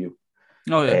AEW.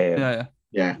 Oh, yeah.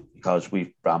 Yeah. Because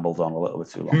we've rambled on a little bit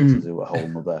too long to do a whole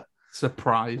nother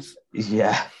surprise.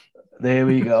 Yeah, there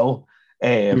we go.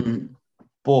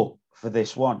 But for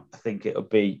this one, I think it'll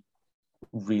be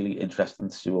really interesting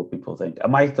to see what people think. I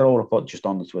might throw it up just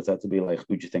on the Twitter to be like,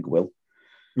 who do you think will?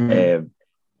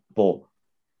 But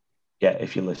yeah,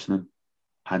 if you're listening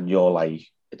and you're like,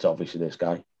 it's obviously this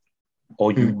guy,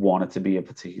 or you want it to be a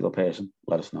particular person,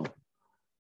 let us know.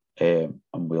 And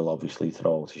we'll obviously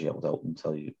throw the shit out and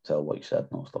tell what you said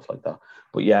and all stuff like that.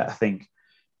 But yeah, I think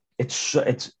it's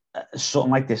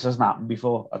something like this hasn't happened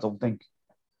before. I don't think.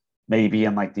 Maybe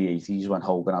in like the 80s when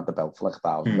Hogan had the belt for like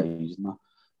 1,000 days and that.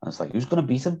 And it's like, who's going to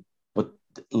beat him? But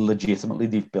legitimately,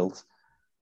 they've built.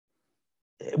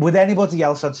 With anybody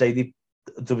else, I'd say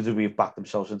WWE have backed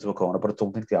themselves into a corner, but I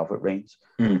don't think they have with Reigns.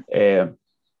 But yeah,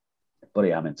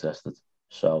 I'm interested.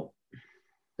 So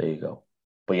there you go.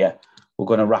 But yeah, we're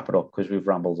going to wrap it up because we've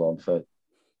rambled on for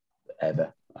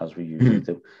ever, as we usually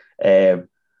do.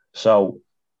 So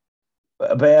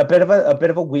a bit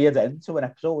of a weird end to an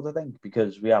episode, I think,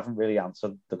 because we haven't really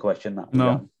answered the question that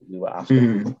we were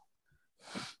asking.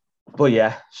 But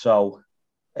yeah, so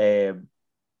do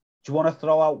you want to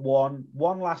throw out one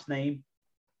last name?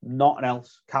 Nothing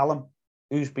else. Callum,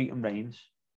 who's beating Reigns?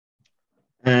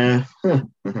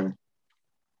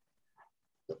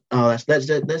 Let's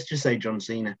just say John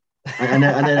Cena. I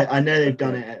know they've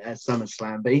done it at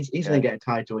SummerSlam, but he's going to get a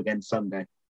title again someday.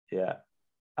 Yeah,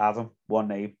 Adam, one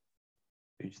name.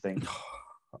 Who do you think?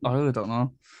 I really don't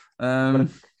know.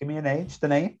 Give me a name, just a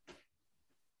name.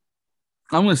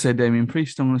 I'm going to say Damian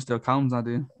Priest. I'm going to steal Callum's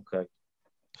idea. Okay.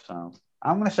 So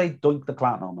I'm going to say Dunk the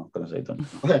Clown. No, I'm not going to say Dunk.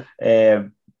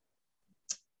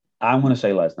 I'm going to say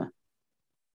Lesnar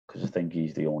because I think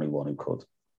he's the only one who could,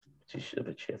 which is a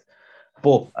bit shit.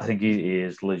 But I think he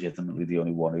is legitimately the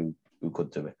only one who could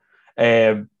do it.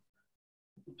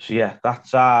 So yeah,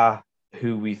 that's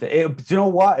who we think. Do you know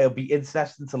what? It'll be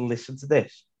interesting to listen to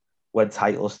this when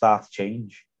titles start to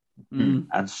change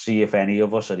and see if any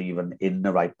of us are even in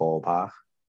the right ballpark.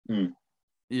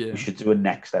 Yeah. We should do a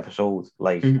next episode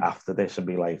like after this and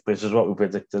be like, this is what we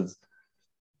predicted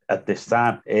at this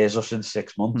time. Here's us in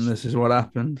 6 months. And this is what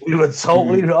happened. We were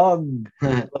totally wrong.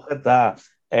 Look at that.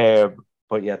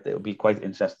 But yeah, it would be quite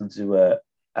interesting to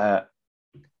a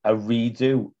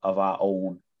redo of our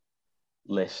own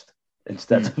list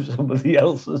instead of somebody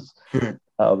else's.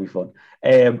 That'll be fun.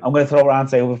 I'm going to throw around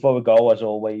table before we go, as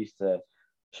always,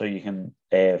 so you can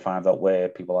find out where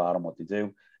people are and what they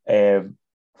do.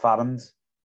 Farrand.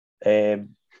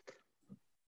 Indeed.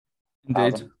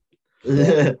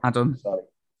 Adam. Sorry.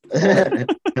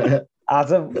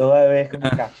 Adam, where can we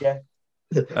catch you?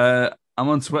 I'm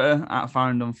on Twitter at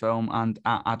Farrand on Film and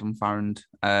at Adam Farrand.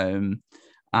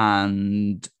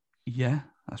 And yeah,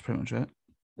 that's pretty much it.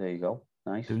 There you go.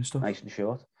 Nice. Doing stuff. Nice and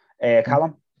short.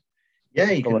 Callum? Yeah,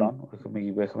 you going can. on?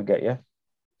 Where can we get you?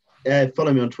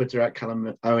 Follow me on Twitter at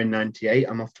CallumOwen98.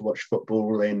 I'm off to watch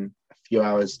football in a few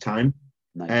hours' time.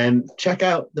 Nice. Check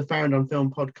out the Farrand on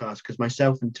Film podcast because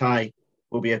myself and Ty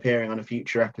will be appearing on a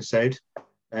future episode.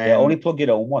 Only plug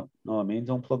your own one. No, I mean,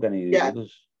 don't plug any of the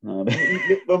others. No, I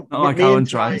mean. Not like Alan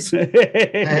tries. Me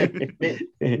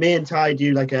and Ty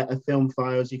do like a film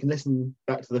files. You can listen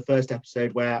back to the first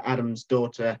episode where Adam's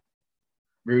daughter,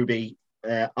 Ruby,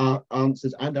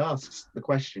 answers and asks the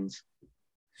questions.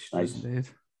 Nice.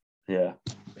 Yeah.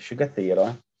 I should get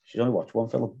Thea. She's only watched one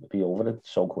film. It'll be over it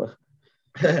so quick.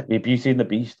 Be Beauty and the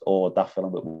Beast or that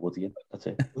film with Woody in. That's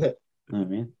it. You know what I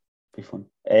mean? Be fun.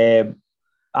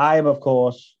 I am, of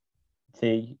course,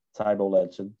 Tybo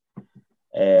Ledson.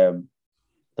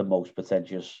 The most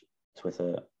pretentious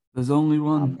Twitter. There's only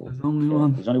one. handle. There's only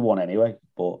one. There's only one anyway.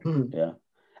 But yeah,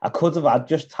 I could have had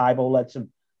just Tybo Ledson,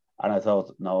 and I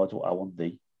thought, no, I want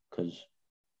thee because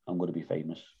I'm going to be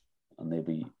famous, and they'll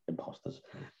be imposters.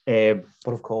 But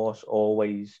of course,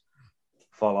 always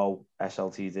follow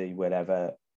SLTD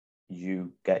wherever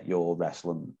you get your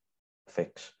wrestling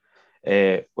fix.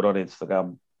 We're on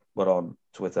Instagram. We're on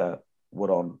Twitter.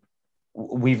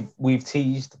 We've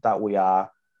teased that we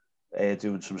are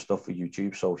doing some stuff for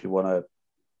YouTube. So if you want to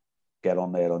get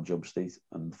on there on Jump Street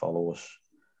and follow us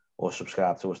or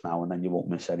subscribe to us now, and then you won't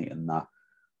miss anything that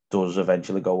does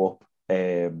eventually go up,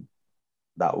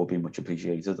 that would be much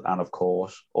appreciated. And of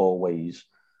course, always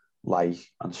like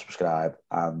and subscribe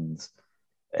and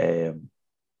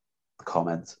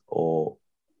comment or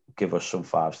give us some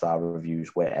 5-star reviews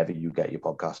wherever you get your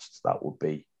podcasts. That would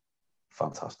be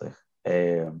fantastic.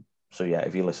 So yeah,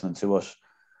 if you're listening to us,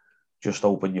 just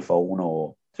open your phone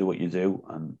or do what you do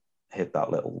and hit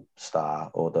that little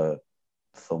star or the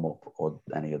thumb up or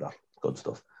any of that good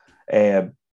stuff.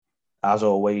 As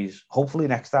always, hopefully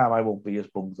next time I won't be as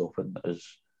bummed up and as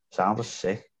sound as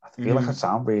sick. I feel like I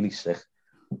sound really sick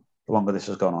the longer this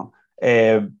has gone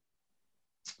on.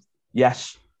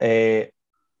 Yes. I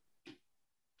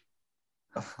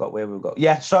forgot where we've got.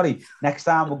 Yeah, sorry. Next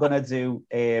time we're going to do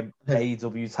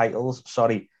AEW titles.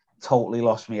 Sorry, totally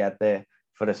lost me head there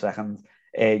for a second.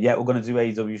 Yeah, we're going to do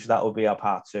AEW, so that will be our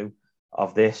part 2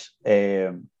 of this.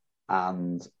 And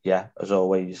yeah, as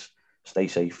always, stay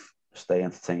safe, stay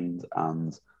entertained,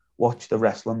 and watch the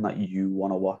wrestling that you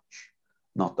want to watch,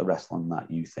 not the wrestling that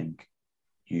you think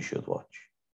you should watch.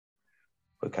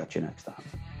 We'll catch you next time.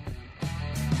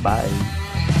 Bye.